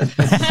yet.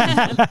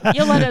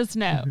 You'll let us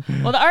know.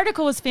 Well, the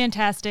article was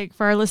fantastic.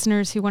 For our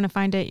listeners who want to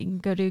find it, you can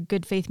go to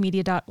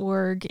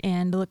goodfaithmedia.org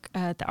and look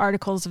at the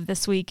articles of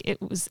this week.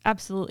 It was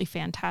absolutely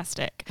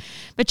fantastic.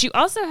 But you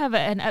also have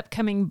an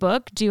upcoming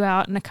book due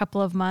out in a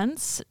couple of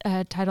months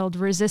titled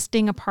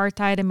Resisting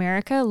Apartheid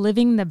America,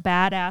 Living the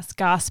Badass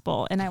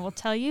Gospel. And I will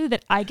tell you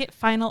that I get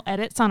final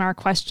edits on our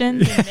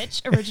questions. And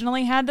Mitch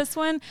originally had this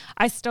one.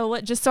 I stole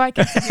it just so I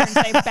could sit here and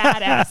say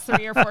badass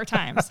 3 or 4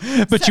 times.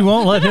 But you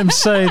won't let him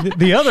say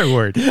the other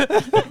word.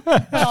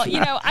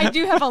 Well, I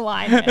do have a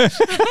line.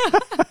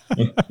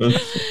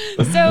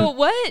 So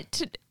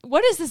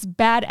what is this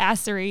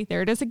badassery?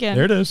 There it is again.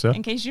 There it is.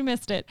 In case you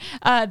missed it,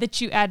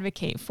 that you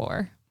advocate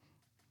for?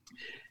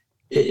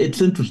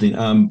 It's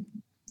interesting.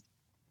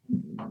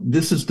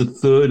 This is the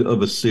third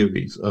of a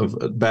series of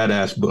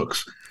badass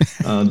books.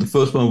 The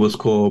first one was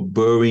called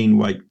Burying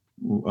White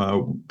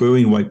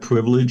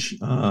Privilege.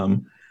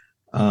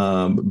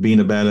 Being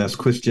a badass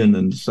Christian,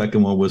 and the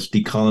second one was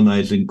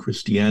Decolonizing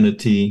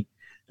Christianity,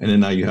 and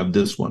then now you have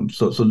this one.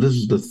 So this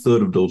is the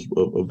third of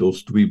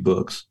those 3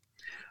 books.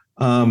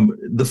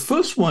 The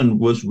first one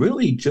was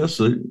really just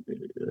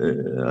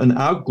an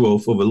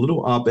outgrowth of a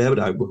little op-ed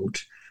I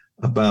wrote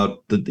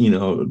about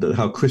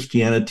how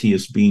Christianity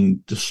is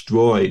being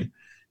destroyed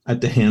at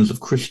the hands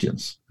of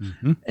Christians,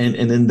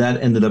 and then that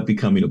ended up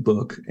becoming a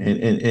book.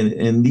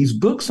 And these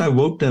books, I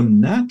wrote them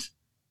not.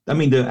 I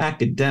mean, they're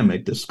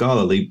academic, they're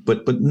scholarly,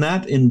 but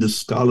not in the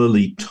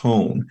scholarly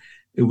tone.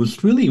 It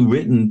was really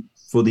written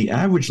for the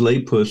average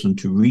layperson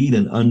to read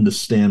and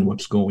understand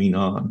what's going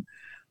on,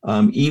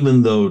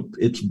 even though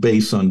it's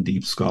based on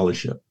deep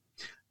scholarship.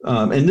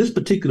 And this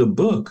particular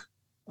book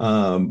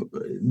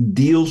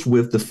deals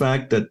with the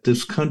fact that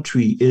this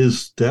country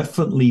is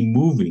definitely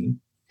moving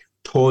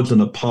towards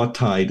an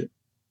apartheid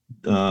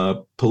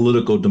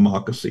political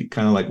democracy,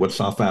 kind of like what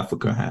South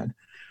Africa had.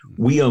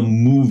 We are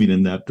moving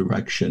in that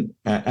direction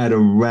at a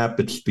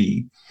rapid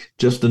speed.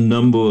 Just the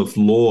number of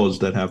laws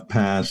that have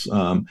passed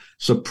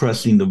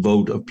suppressing the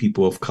vote of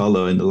people of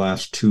color in the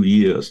last 2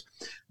 years,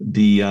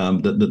 the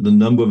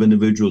number of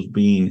individuals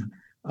being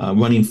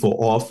running for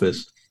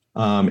office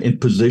in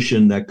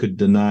position that could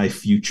deny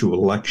future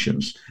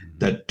elections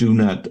that do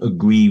not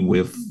agree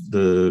with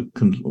the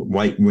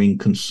right-wing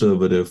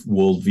conservative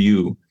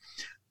worldview.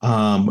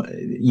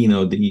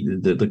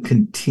 The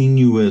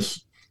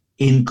continuous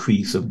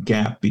increase of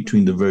gap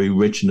between the very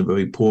rich and the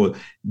very poor.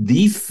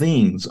 These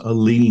things are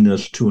leading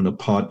us to an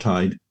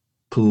apartheid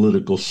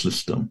political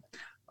system.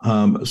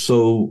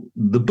 So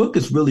the book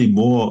is really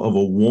more of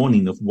a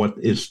warning of what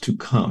is to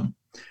come.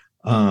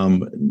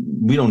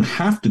 We don't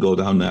have to go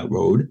down that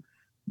road,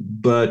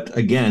 but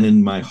again,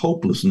 in my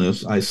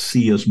hopelessness, I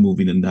see us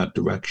moving in that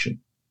direction.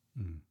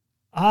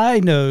 I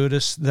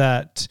noticed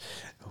that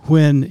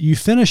when you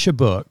finish a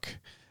book,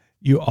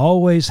 you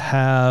always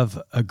have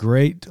a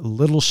great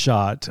little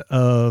shot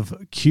of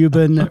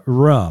Cuban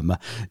rum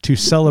to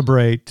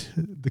celebrate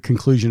the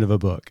conclusion of a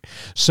book.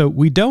 So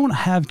we don't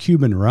have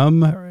Cuban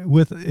rum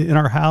in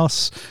our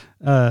house,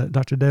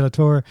 Dr. De La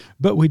Torre,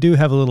 but we do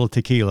have a little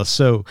tequila.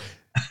 So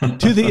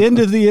to the end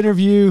of the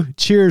interview,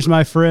 cheers,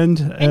 my friend.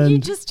 And you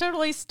just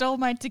totally stole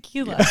my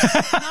tequila.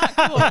 Not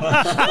cool.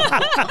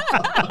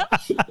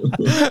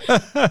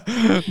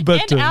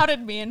 But, and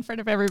outed me in front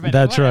of everybody.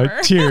 That's whatever.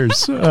 Right.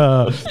 Cheers.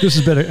 This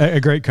has been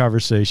a great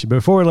conversation. But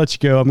before we let you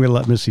go, I'm going to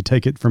let Missy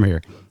take it from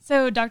here.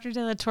 So, Dr.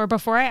 De La Torre,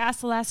 before I ask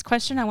the last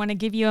question, I want to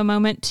give you a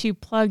moment to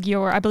plug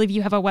I believe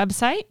you have a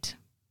website.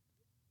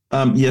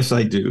 Yes,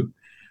 I do.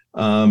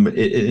 And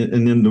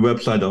in the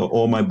website are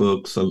all my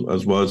books,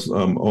 as well as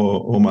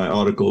all my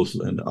articles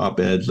and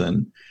op-eds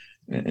and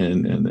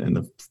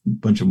a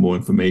bunch of more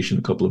information,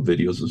 a couple of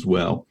videos as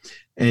well.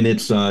 And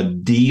it's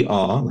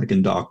Dr. like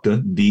in doctor,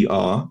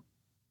 Dr.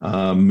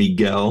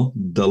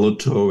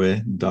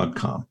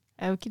 MiguelDelatorre.com.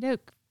 Okie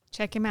doke.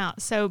 Check him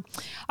out. So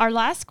our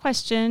last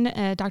question,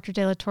 Dr.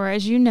 De La Torre,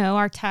 as you know,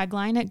 our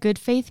tagline at Good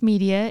Faith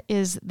Media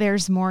is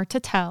 "There's more to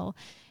tell."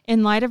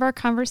 In light of our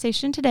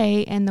conversation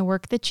today and the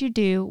work that you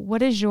do,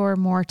 what is your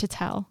more to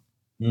tell?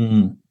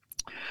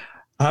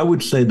 I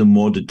would say the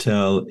more to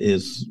tell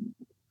is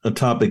a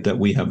topic that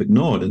we have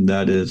ignored, and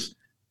that is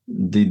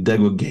the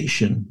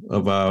degradation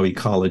of our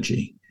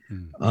ecology.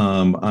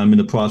 I'm in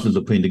the process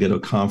of putting together a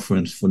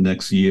conference for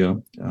next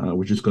year,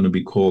 which is going to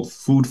be called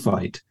Food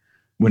Fight,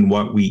 When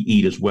What We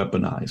Eat is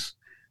Weaponized.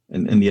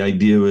 And the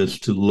idea is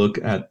to look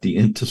at the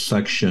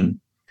intersection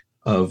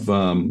of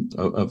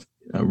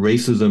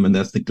racism and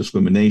ethnic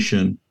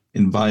discrimination,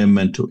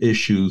 environmental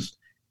issues,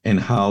 and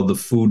how the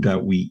food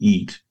that we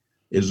eat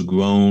is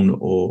grown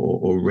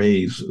or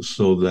raised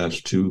so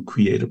that's to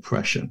create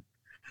oppression.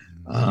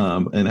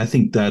 And I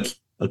think that's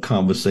a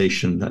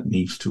conversation that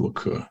needs to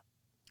occur.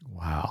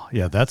 Wow.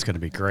 Yeah, that's going to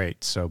be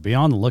great. So be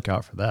on the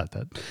lookout for that.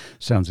 That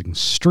sounds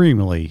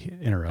extremely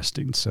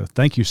interesting. So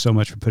thank you so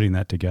much for putting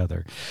that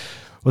together.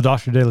 Well,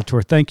 Dr. De La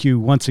Torre, thank you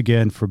once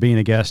again for being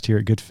a guest here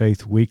at Good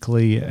Faith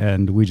Weekly,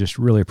 and we just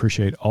really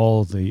appreciate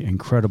all the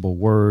incredible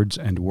words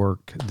and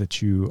work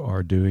that you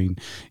are doing.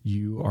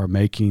 You are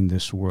making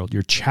this world,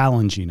 you're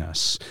challenging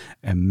us,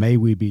 and may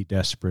we be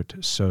desperate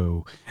and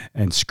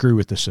screw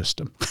with the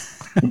system.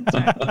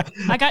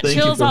 I got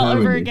chills all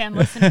over again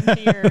listening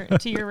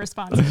to your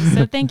responses,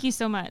 so thank you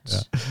so much.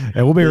 Yeah.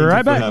 And we'll be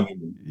right back.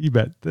 You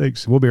bet.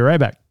 Thanks. We'll be right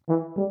back.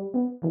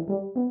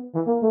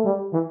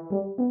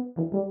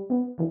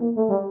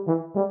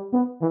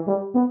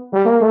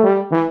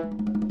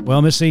 Well,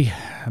 Missy,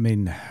 I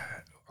mean,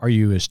 are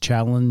you as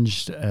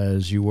challenged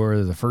as you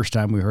were the first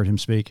time we heard him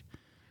speak?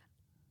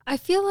 I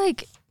feel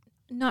like,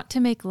 not to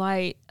make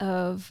light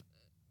of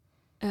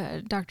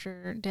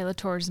Dr. De La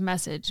Torre's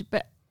message,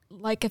 but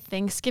like a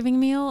Thanksgiving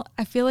meal,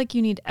 I feel like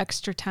you need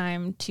extra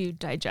time to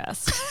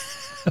digest.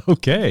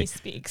 Okay. He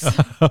speaks.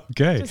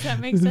 Okay. Does that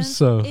make sense?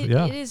 So,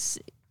 It is.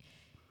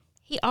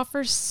 He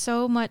offers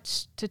so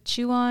much to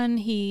chew on.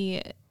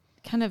 He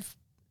kind of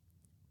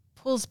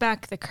pulls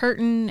back the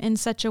curtain in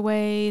such a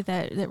way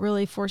that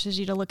really forces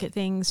you to look at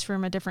things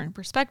from a different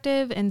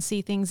perspective and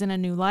see things in a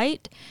new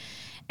light.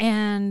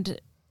 And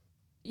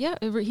yeah,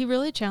 he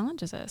really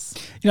challenges us.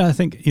 I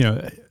think,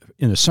 in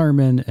the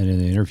sermon and in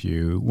the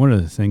interview, one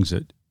of the things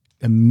that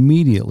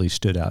immediately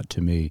stood out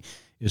to me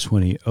is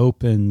when he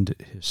opened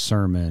his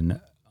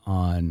sermon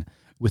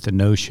with the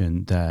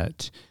notion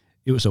that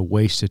it was a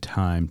waste of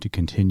time to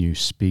continue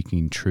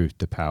speaking truth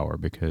to power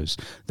because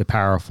the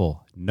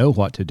powerful know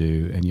what to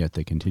do, and yet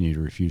they continue to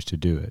refuse to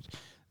do it.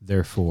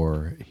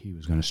 Therefore, he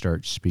was going to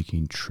start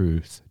speaking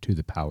truth to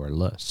the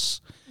powerless.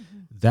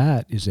 Mm-hmm.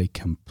 That is a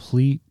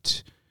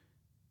complete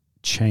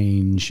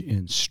change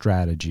in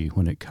strategy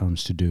when it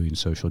comes to doing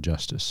social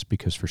justice,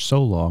 because for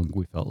so long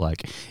we felt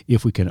like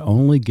if we can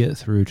only get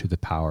through to the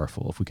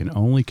powerful, if we can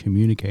only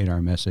communicate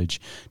our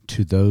message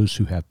to those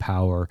who have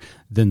power,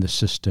 then the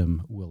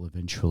system will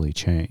eventually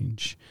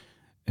change.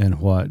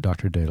 And what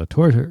Dr. De La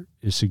Torre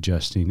is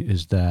suggesting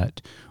is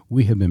that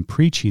we have been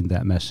preaching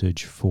that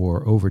message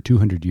for over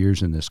 200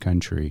 years in this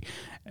country,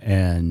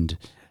 and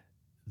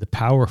the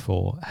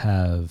powerful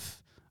have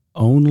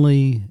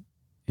only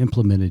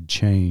implemented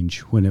change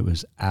when it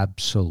was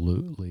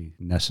absolutely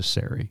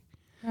necessary.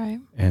 Right.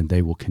 And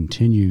they will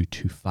continue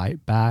to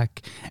fight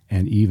back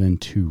and even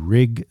to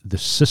rig the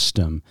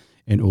system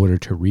in order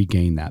to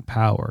regain that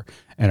power.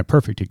 And a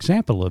perfect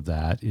example of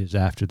that is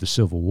after the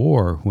Civil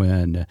War,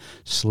 when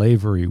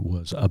slavery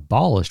was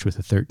abolished with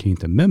the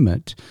 13th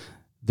Amendment.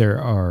 There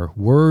are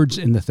words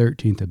in the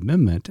 13th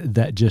Amendment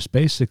that just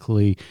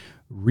basically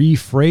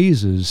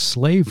rephrases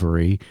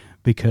slavery,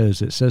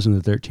 because it says in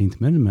the 13th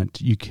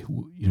Amendment,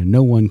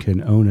 no one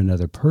can own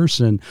another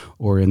person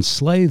or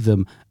enslave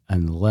them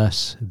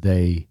unless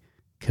they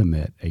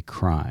commit a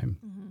crime.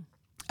 Mm-hmm.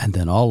 And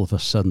then all of a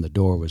sudden the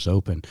door was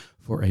open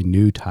for a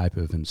new type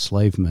of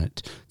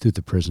enslavement through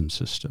the prison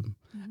system.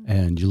 Mm-hmm.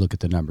 And you look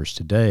at the numbers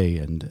today,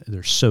 and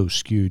they're so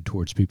skewed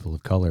towards people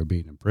of color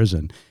being in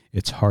prison.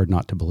 It's hard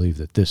not to believe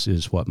that this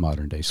is what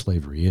modern day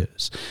slavery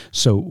is.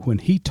 So when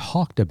he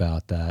talked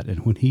about that,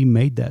 and when he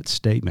made that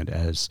statement,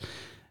 as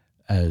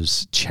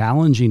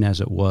challenging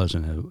as it was,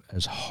 and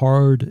as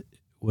hard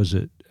as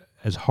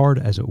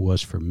it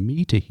was for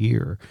me to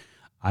hear,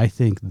 I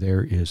think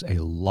there is a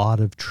lot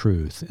of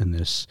truth in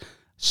this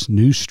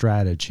new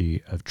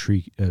strategy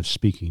of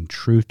speaking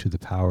truth to the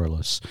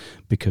powerless,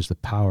 because the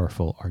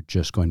powerful are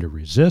just going to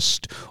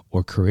resist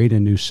or create a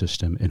new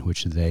system in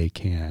which they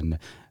can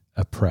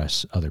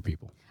oppress other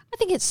people. I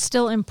think it's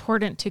still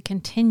important to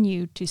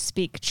continue to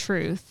speak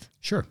truth.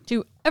 Sure.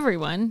 To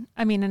everyone.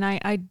 I mean, and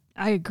I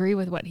agree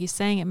with what he's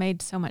saying. It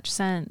made so much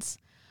sense.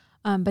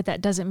 But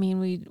that doesn't mean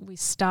we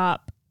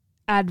stop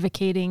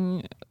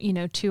advocating,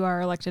 to our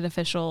elected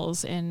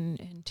officials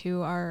and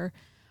to our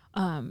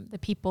the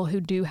people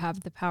who do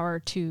have the power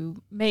to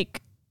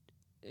make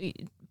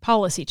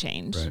policy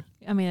change. Right.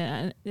 I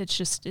mean,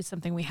 it's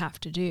something we have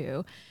to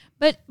do.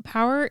 But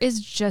power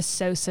is just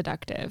so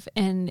seductive,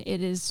 and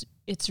it's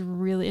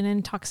really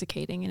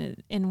intoxicating.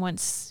 And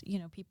once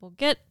people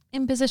get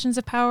in positions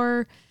of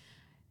power,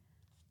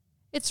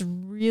 it's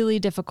really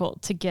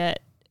difficult to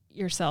get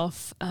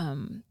yourself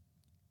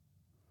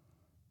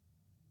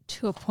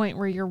to a point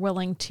where you're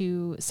willing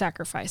to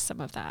sacrifice some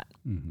of that.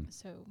 Mm-hmm.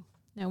 So,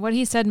 what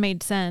he said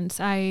made sense.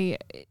 I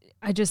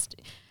just,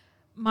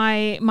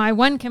 my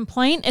one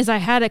complaint is I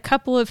had a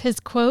couple of his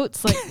quotes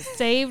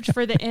saved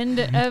for the end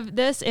of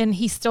this, and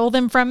he stole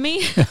them from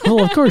me.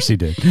 Well, of course he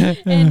did.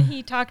 And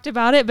he talked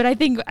about it, but I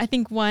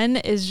think one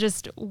is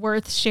just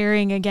worth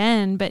sharing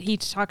again. But he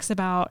talks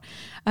about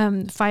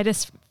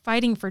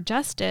fighting for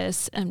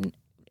justice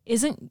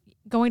isn't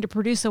going to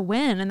produce a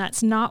win, and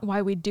that's not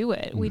why we do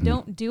it. Mm-hmm. We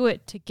don't do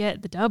it to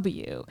get the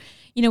W.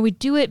 We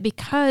do it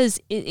because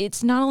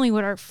it's not only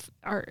what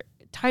our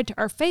tied to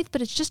our faith,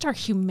 but it's just our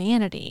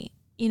humanity.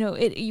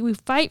 We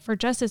fight for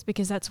justice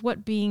because that's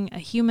what being a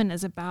human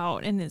is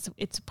about, and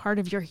it's part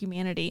of your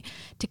humanity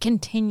to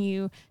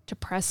continue to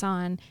press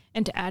on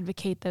and to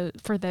advocate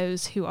for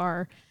those who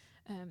are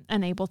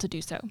unable to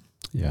do so.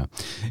 Yeah.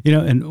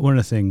 And one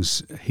of the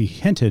things he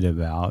hinted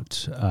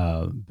about,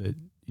 but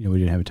we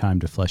didn't have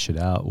time to flesh it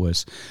out,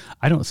 was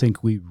I don't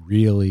think we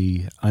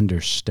really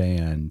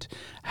understand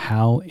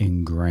how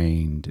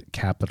ingrained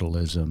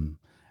capitalism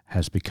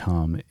has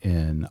become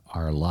in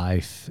our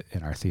life,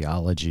 in our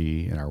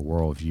theology, in our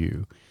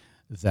worldview,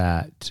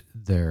 that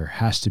there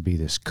has to be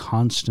this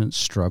constant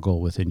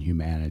struggle within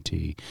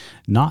humanity,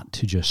 not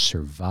to just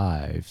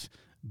survive,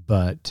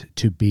 but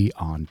to be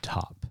on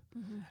top.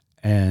 Mm-hmm.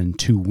 And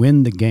to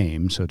win the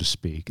game, so to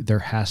speak, there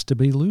has to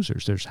be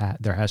losers.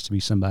 There has to be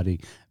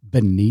somebody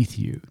beneath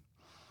you.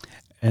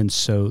 And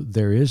so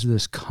there is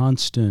this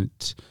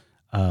constant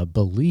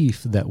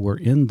belief that we're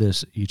in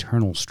this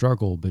eternal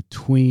struggle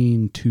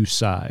between two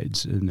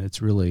sides. And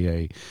it's really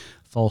a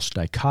false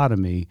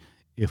dichotomy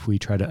if we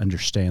try to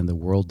understand the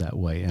world that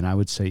way. And I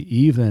would say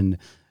even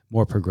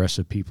more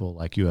progressive people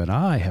like you and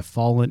I have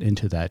fallen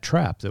into that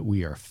trap, that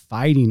we are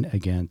fighting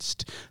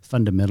against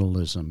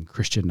fundamentalism,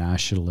 Christian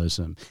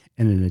nationalism,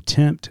 in an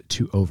attempt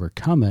to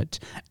overcome it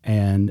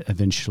and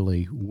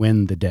eventually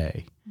win the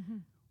day. Mm-hmm.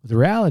 The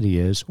reality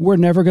is we're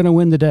never going to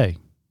win the day.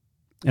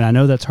 And I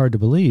know that's hard to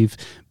believe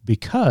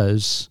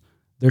because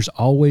there's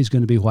always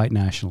going to be white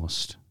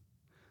nationalists.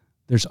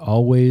 There's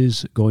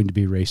always going to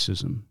be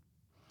racism.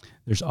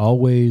 There's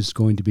always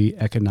going to be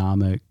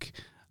economic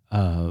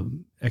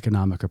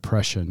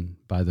oppression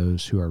by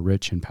those who are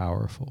rich and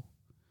powerful.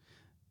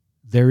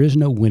 There is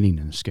no winning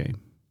in this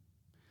game.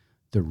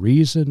 The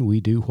reason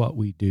we do what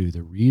we do,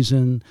 the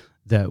reason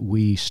that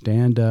we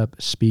stand up,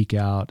 speak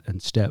out,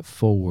 and step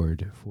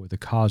forward for the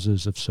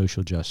causes of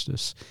social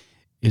justice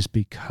is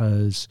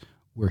because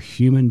we're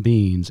human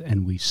beings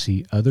and we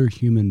see other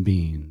human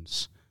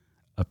beings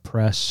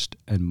oppressed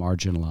and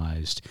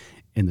marginalized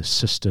in the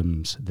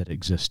systems that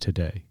exist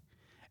today.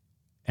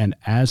 And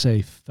as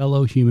a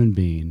fellow human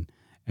being,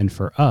 and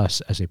for us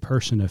as a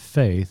person of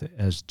faith,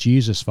 as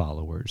Jesus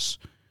followers,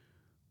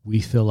 we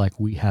feel like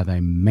we have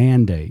a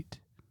mandate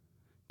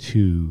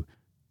to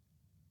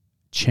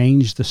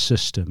change the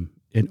system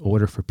in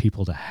order for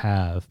people to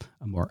have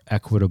a more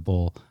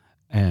equitable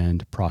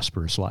and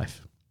prosperous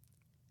life.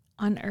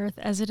 On earth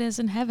as it is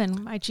in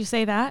heaven. Might you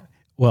say that?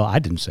 Well, I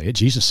didn't say it.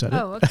 Jesus said it.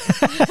 Oh, okay.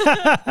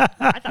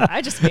 I thought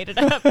I just made it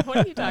up. What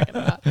are you talking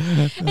about?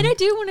 And I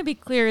do want to be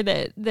clear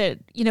that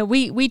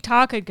we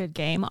talk a good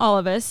game, all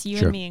of us, you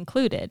and me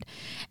included,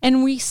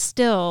 and we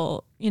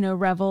still,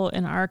 revel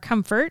in our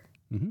comfort.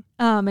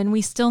 Mm-hmm. And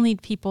we still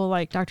need people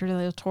like Dr. De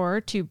La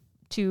Torre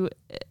to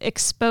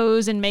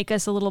expose and make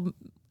us a little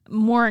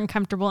more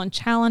uncomfortable and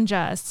challenge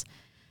us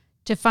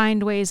to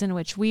find ways in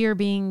which we are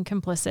being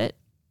complicit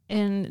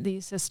in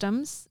these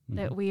systems, mm-hmm.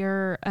 that we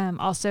are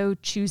also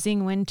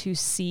choosing when to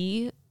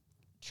see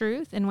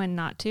truth and when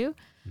not to.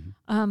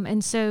 Mm-hmm.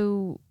 And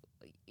so,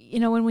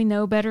 when we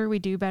know better, we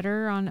do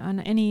better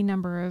on any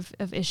number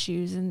of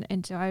issues.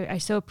 And so I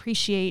so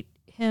appreciate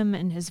him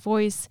and his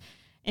voice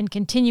and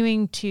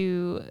continuing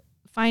to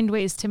find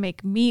ways to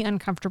make me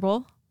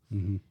uncomfortable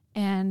Mm-hmm.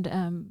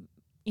 and,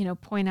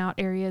 point out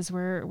areas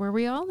where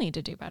we all need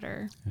to do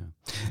better. Yeah.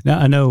 Now,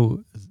 I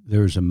know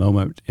there was a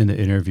moment in the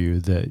interview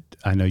that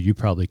I know you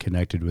probably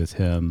connected with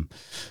him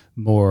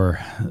more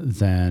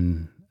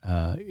than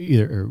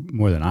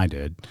more than I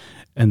did.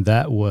 And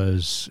that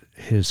was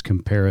his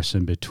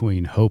comparison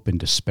between hope and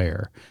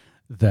despair,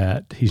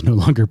 that he's no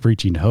longer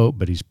preaching hope,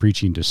 but he's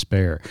preaching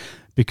despair.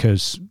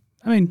 Because,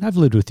 I mean, I've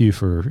lived with you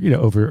for,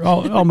 over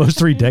almost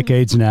 3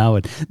 decades now,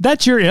 and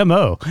that's your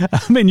MO.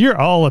 I mean, you're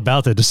all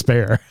about the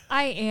despair.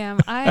 I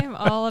am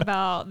all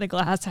about the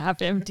glass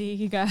half empty,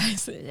 you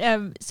guys.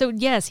 So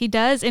yes, he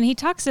does. And he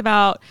talks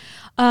about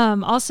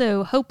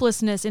also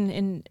hopelessness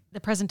in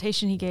the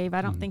presentation he gave.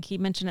 I don't think he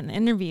mentioned it in the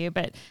interview,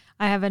 but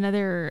I have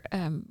another,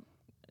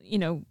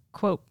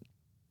 quote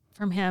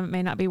from him. It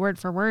may not be word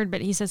for word,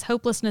 but he says,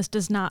 hopelessness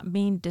does not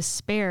mean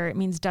despair. It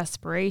means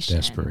desperation.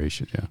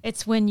 Desperation, yeah.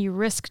 It's when you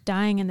risk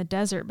dying in the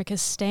desert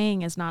because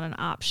staying is not an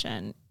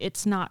option.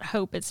 It's not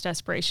hope, it's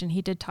desperation.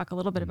 He did talk a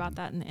little bit about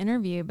that in the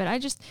interview, but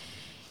I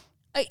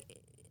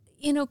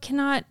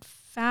cannot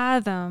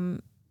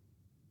fathom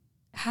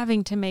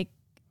having to make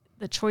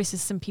the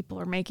choices some people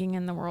are making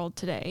in the world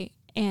today.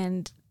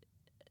 And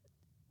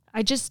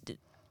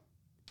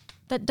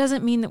that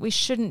doesn't mean that we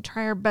shouldn't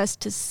try our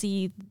best to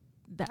see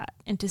that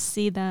and to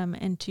see them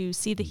and to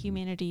see the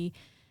humanity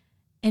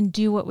and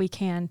do what we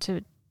can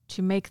to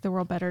make the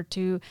world better,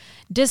 to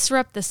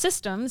disrupt the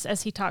systems,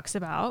 as he talks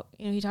about.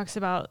 He talks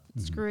about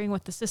screwing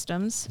with the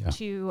systems,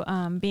 to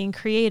being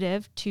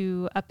creative,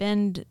 to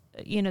upend,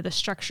 the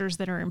structures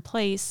that are in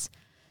place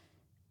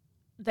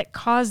that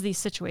cause these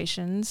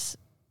situations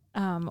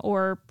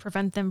or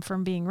prevent them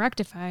from being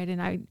rectified.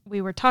 And we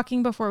were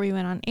talking before we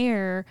went on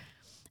air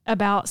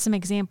about some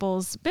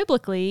examples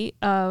biblically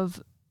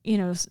of,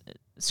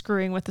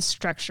 screwing with the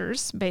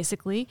structures,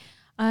 basically.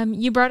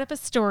 You brought up a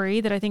story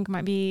that I think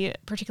might be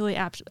particularly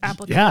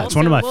applicable. Yeah, it's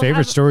one of my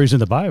favorite stories in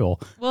the Bible.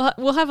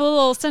 We'll have a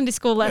little Sunday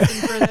school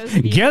lesson for those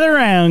of you. Gather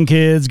around,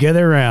 kids.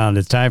 Gather around.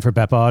 It's time for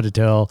Papa to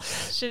tell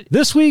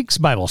this week's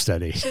Bible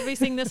study. Should we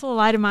sing This Little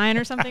Light of Mine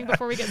or something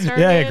before we get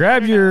started? Yeah,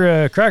 grab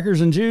your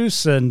crackers and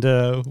juice, and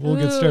we'll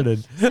get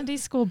started. Sunday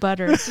school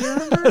butter. Do you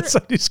remember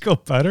Sunday school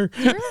butter? Do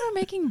you remember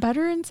making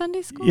butter in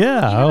Sunday school?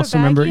 Yeah, I also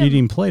remember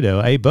eating Play-Doh.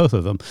 I ate both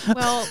of them.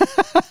 Well,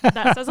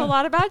 that says a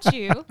lot about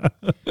you.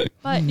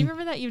 But you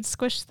remember that you'd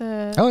squish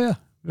the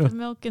the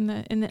milk in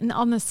the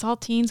on the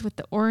saltines with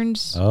the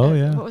orange.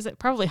 What was it?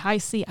 Probably High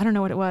C. I don't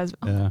know what it was.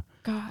 Oh,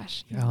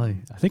 gosh. Golly,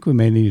 I think we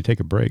may need to take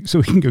a break so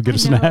we can go get a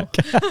snack.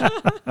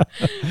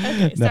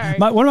 Okay, sorry.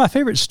 One of my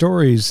favorite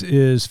stories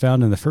is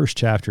found in the first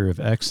chapter of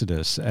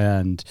Exodus,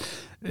 and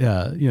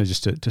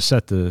just to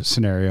set the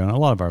scenario, and a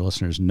lot of our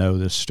listeners know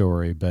this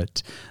story,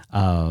 but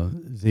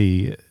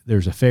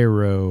there's a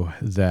Pharaoh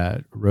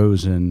that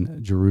rose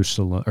in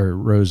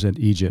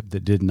Egypt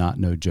that did not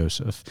know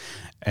Joseph,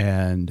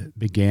 and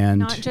began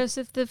not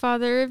Joseph, the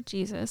father of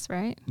Jesus,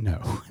 right?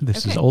 No,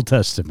 this is Old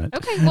Testament.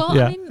 Okay, well,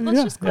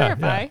 let's just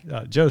clarify.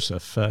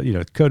 Joseph,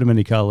 coat of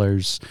many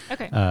colors.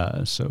 Okay.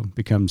 So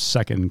becomes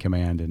second in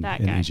command in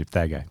Egypt.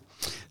 That guy.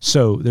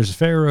 So there's a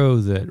Pharaoh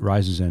that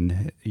rises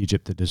in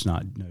Egypt that does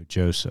not know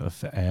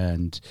Joseph,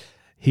 and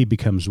he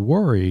becomes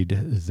worried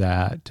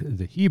that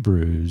the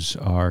Hebrews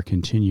are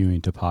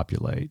continuing to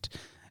populate,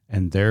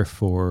 and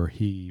therefore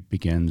he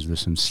begins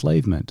this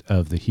enslavement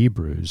of the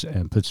Hebrews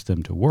and puts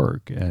them to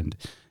work and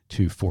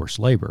to forced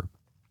labor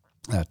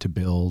to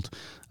build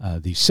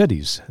these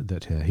cities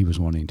that he was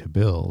wanting to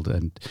build,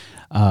 and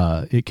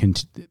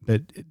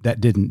but that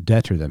didn't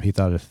deter them. He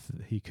thought if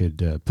he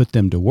could put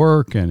them to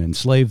work and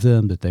enslave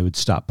them, that they would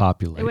stop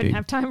populating. They wouldn't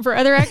have time for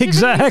other activities.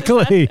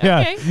 Exactly.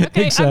 Okay,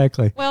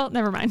 exactly. Well,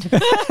 never mind.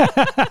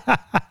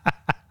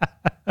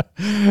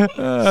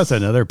 That's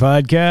another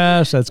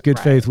podcast. That's Good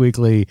Faith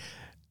Weekly.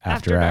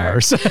 After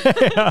hours.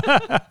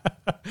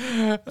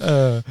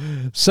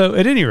 So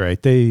at any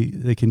rate,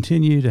 they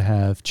continue to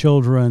have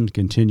children,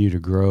 continue to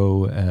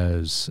grow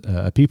as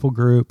a people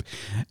group.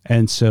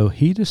 And so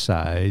he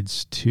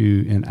decides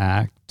to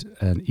enact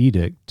an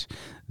edict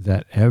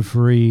that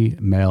every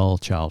male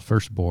child,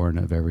 firstborn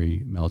of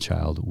every male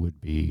child,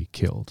 would be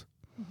killed.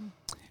 Mm-hmm.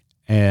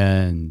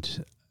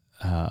 And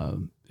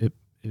it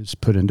is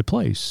put into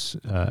place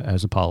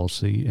as a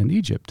policy in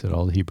Egypt that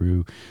all the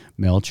Hebrew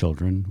male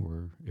children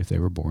were, if they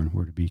were born,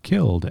 were to be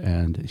killed.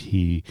 And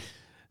he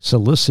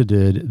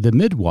solicited the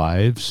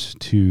midwives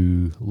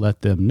to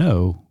let them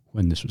know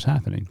when this was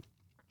happening.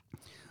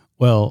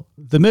 Well,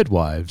 the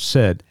midwives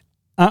said,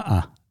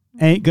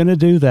 ain't going to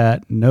do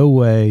that. No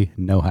way,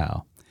 no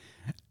how.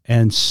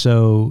 And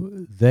so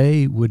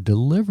they would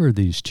deliver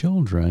these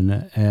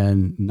children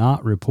and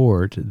not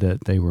report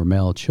that they were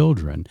male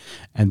children.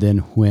 And then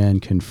when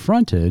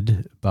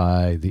confronted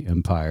by the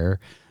empire,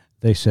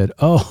 they said,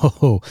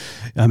 you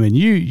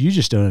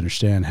just don't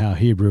understand how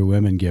Hebrew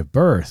women give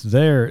birth.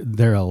 They're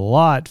a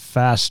lot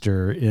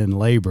faster in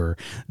labor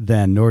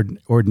than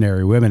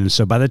ordinary women. And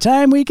so by the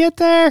time we get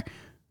there,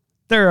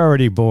 they're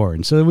already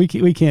born. So we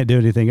can't do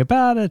anything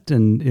about it.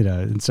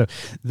 And so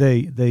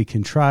they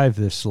contrive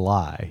this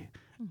lie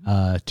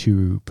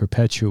to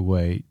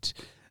perpetuate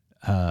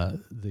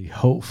the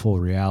hopeful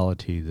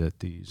reality that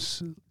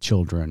these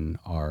children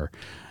are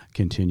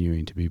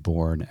continuing to be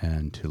born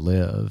and to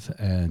live.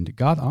 And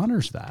God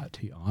honors that.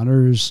 He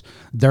honors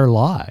their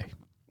lie.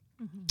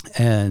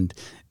 And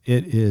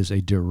it is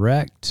a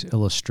direct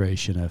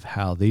illustration of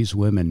how these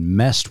women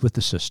messed with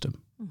the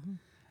system.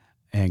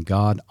 And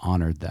God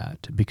honored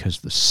that because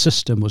the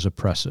system was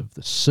oppressive.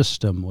 The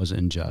system was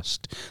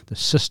unjust. The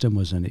system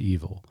was an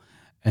evil.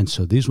 And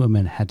so these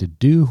women had to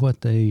do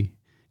what they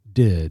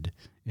did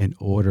in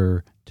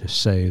order to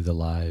save the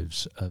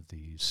lives of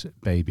these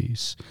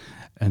babies.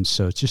 And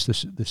so it's just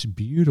this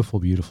beautiful,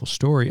 beautiful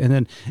story. And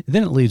then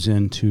it leads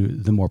into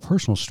the more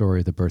personal story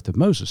of the birth of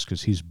Moses,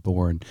 because he's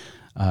born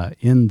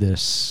in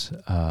this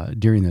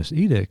during this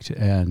edict.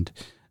 And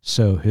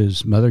so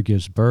his mother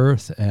gives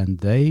birth, and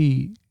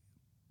they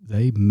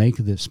make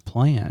this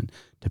plan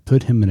to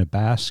put him in a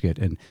basket.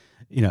 And,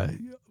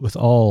 with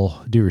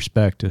all due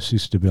respect to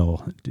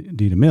Cecil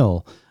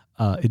DeMille,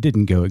 it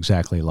didn't go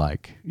exactly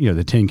like,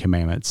 the Ten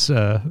Commandments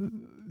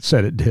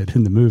said it did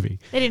in the movie.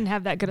 They didn't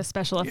have that good of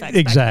special effects.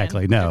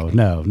 Exactly. Back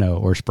then. No,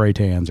 or spray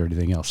tans or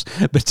anything else.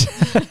 But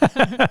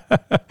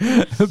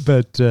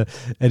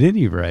at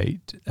any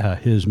rate,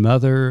 his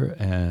mother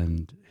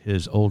and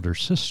his older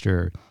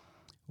sister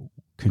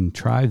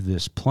contrived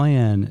this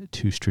plan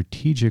to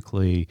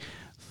strategically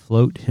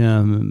float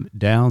him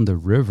down the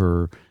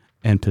river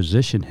and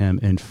position him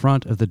in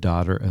front of the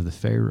daughter of the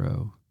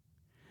Pharaoh.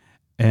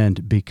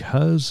 And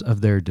because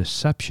of their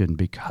deception,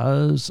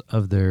 because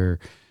of their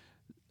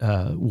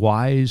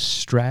wise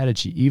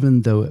strategy,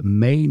 even though it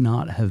may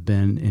not have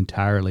been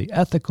entirely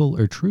ethical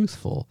or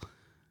truthful,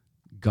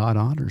 God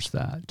honors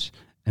that.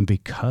 And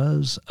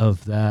because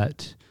of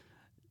that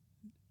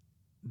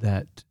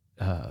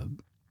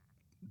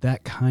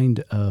kind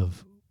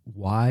of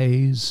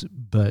wise,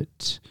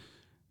 but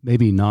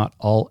maybe not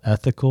all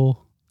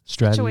ethical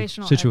strategy,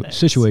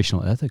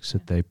 situational ethics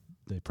that they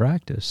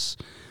practice,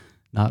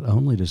 not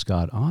only does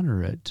God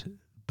honor it,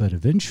 but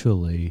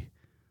eventually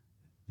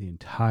the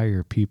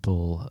entire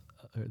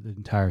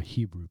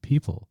Hebrew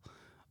people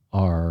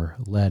are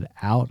led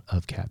out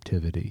of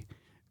captivity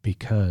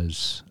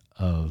because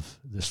of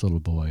this little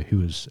boy who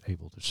was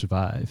able to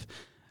survive.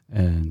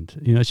 And,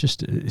 it's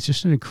just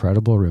an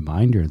incredible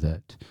reminder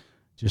that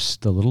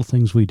just the little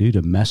things we do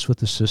to mess with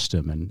the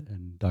system,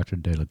 and Dr.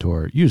 De La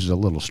Torre uses a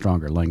little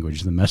stronger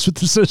language than mess with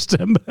the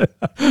system,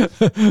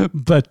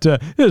 but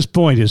his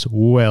point is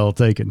well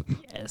taken.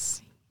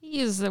 Yes. He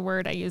uses the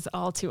word I use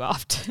all too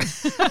often,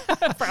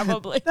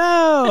 probably.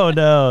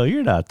 No,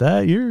 you're not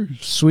that. You're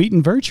sweet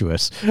and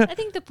virtuous. I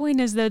think the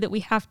point is, though, that we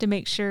have to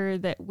make sure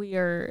that we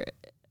are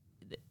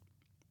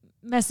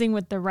messing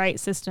with the right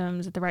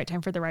systems at the right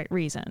time for the right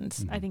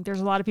reasons. I think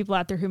there's a lot of people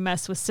out there who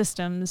mess with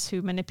systems,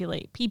 who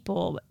manipulate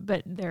people,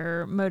 but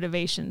their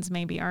motivations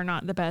maybe are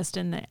not the best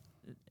and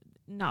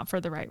not for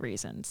the right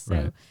reasons. So,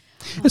 right.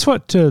 It's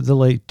what the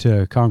late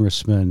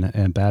Congressman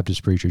and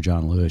Baptist preacher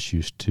John Lewis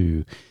used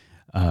to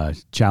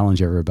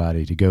challenge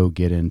everybody to go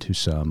get into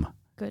some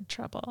good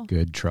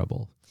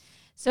trouble.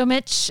 So,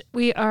 Mitch,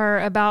 we are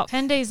about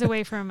 10 days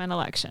away from an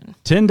election.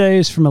 10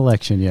 days from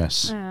election,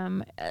 yes.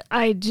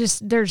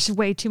 There's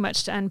way too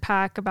much to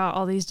unpack about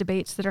all these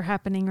debates that are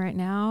happening right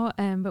now.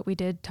 But we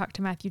did talk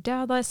to Matthew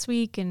Dowd last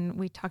week, and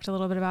we talked a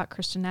little bit about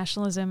Christian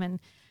nationalism and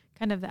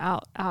kind of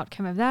the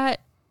outcome of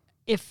that.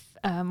 If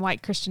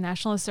white Christian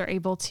nationalists are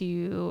able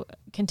to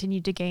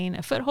continue to gain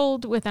a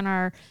foothold within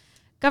our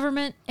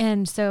government.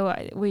 And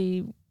so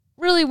we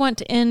really want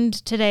to end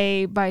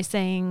today by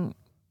saying,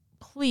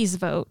 please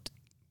vote.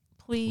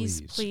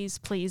 Please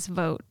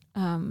vote.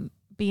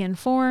 Be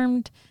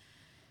informed.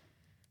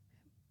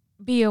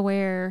 Be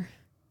aware.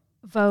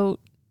 Vote.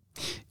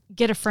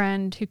 Get a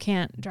friend who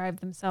can't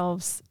drive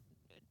themselves.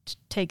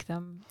 Take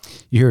them.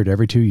 You hear it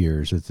every 2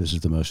 years that this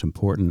is the most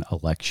important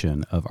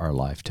election of our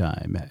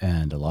lifetime.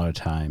 And a lot of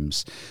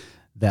times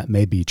that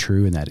may be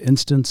true in that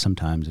instance.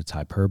 Sometimes it's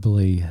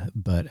hyperbole.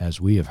 But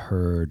as we have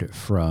heard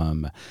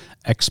from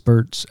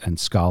experts and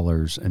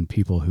scholars and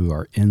people who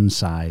are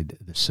inside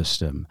the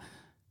system,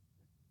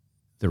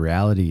 the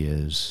reality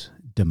is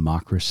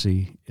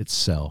democracy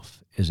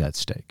itself is at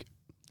stake.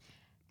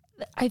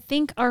 I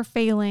think our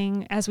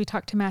failing, as we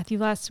talked to Matthew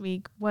last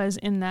week, was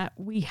in that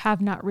we have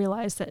not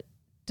realized that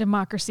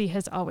democracy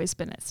has always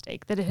been at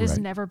stake, that it has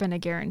never been a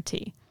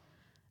guarantee,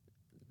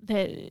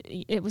 that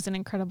it was an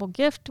incredible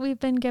gift we've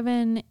been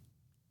given,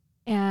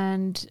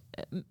 and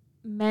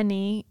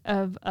many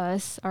of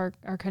us, our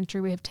country,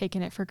 we have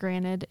taken it for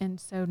granted, and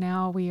so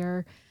now we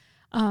are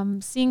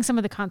seeing some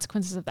of the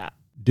consequences of that.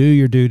 Do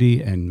your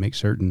duty and make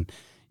certain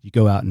you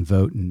go out and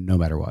vote no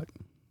matter what.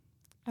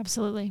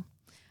 Absolutely.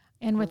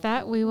 And with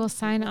that, we will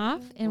sign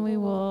off, and we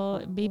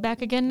will be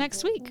back again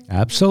next week.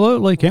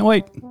 Absolutely. Can't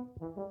wait.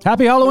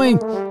 Happy Halloween.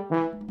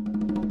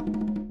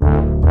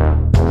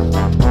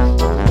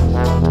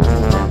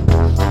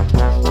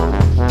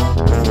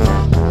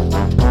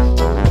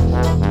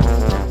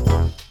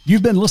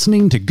 You've been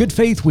listening to Good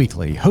Faith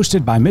Weekly,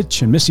 hosted by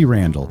Mitch and Missy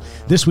Randall.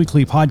 This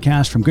weekly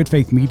podcast from Good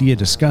Faith Media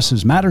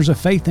discusses matters of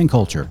faith and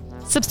culture.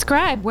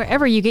 Subscribe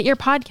wherever you get your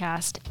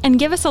podcast and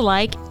give us a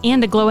like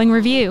and a glowing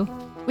review.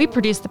 We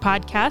produce the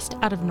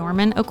podcast out of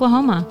Norman,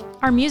 Oklahoma.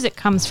 Our music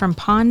comes from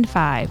Pond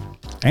 5.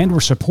 And we're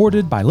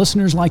supported by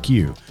listeners like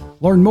you.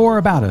 Learn more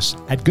about us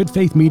at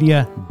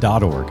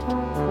goodfaithmedia.org.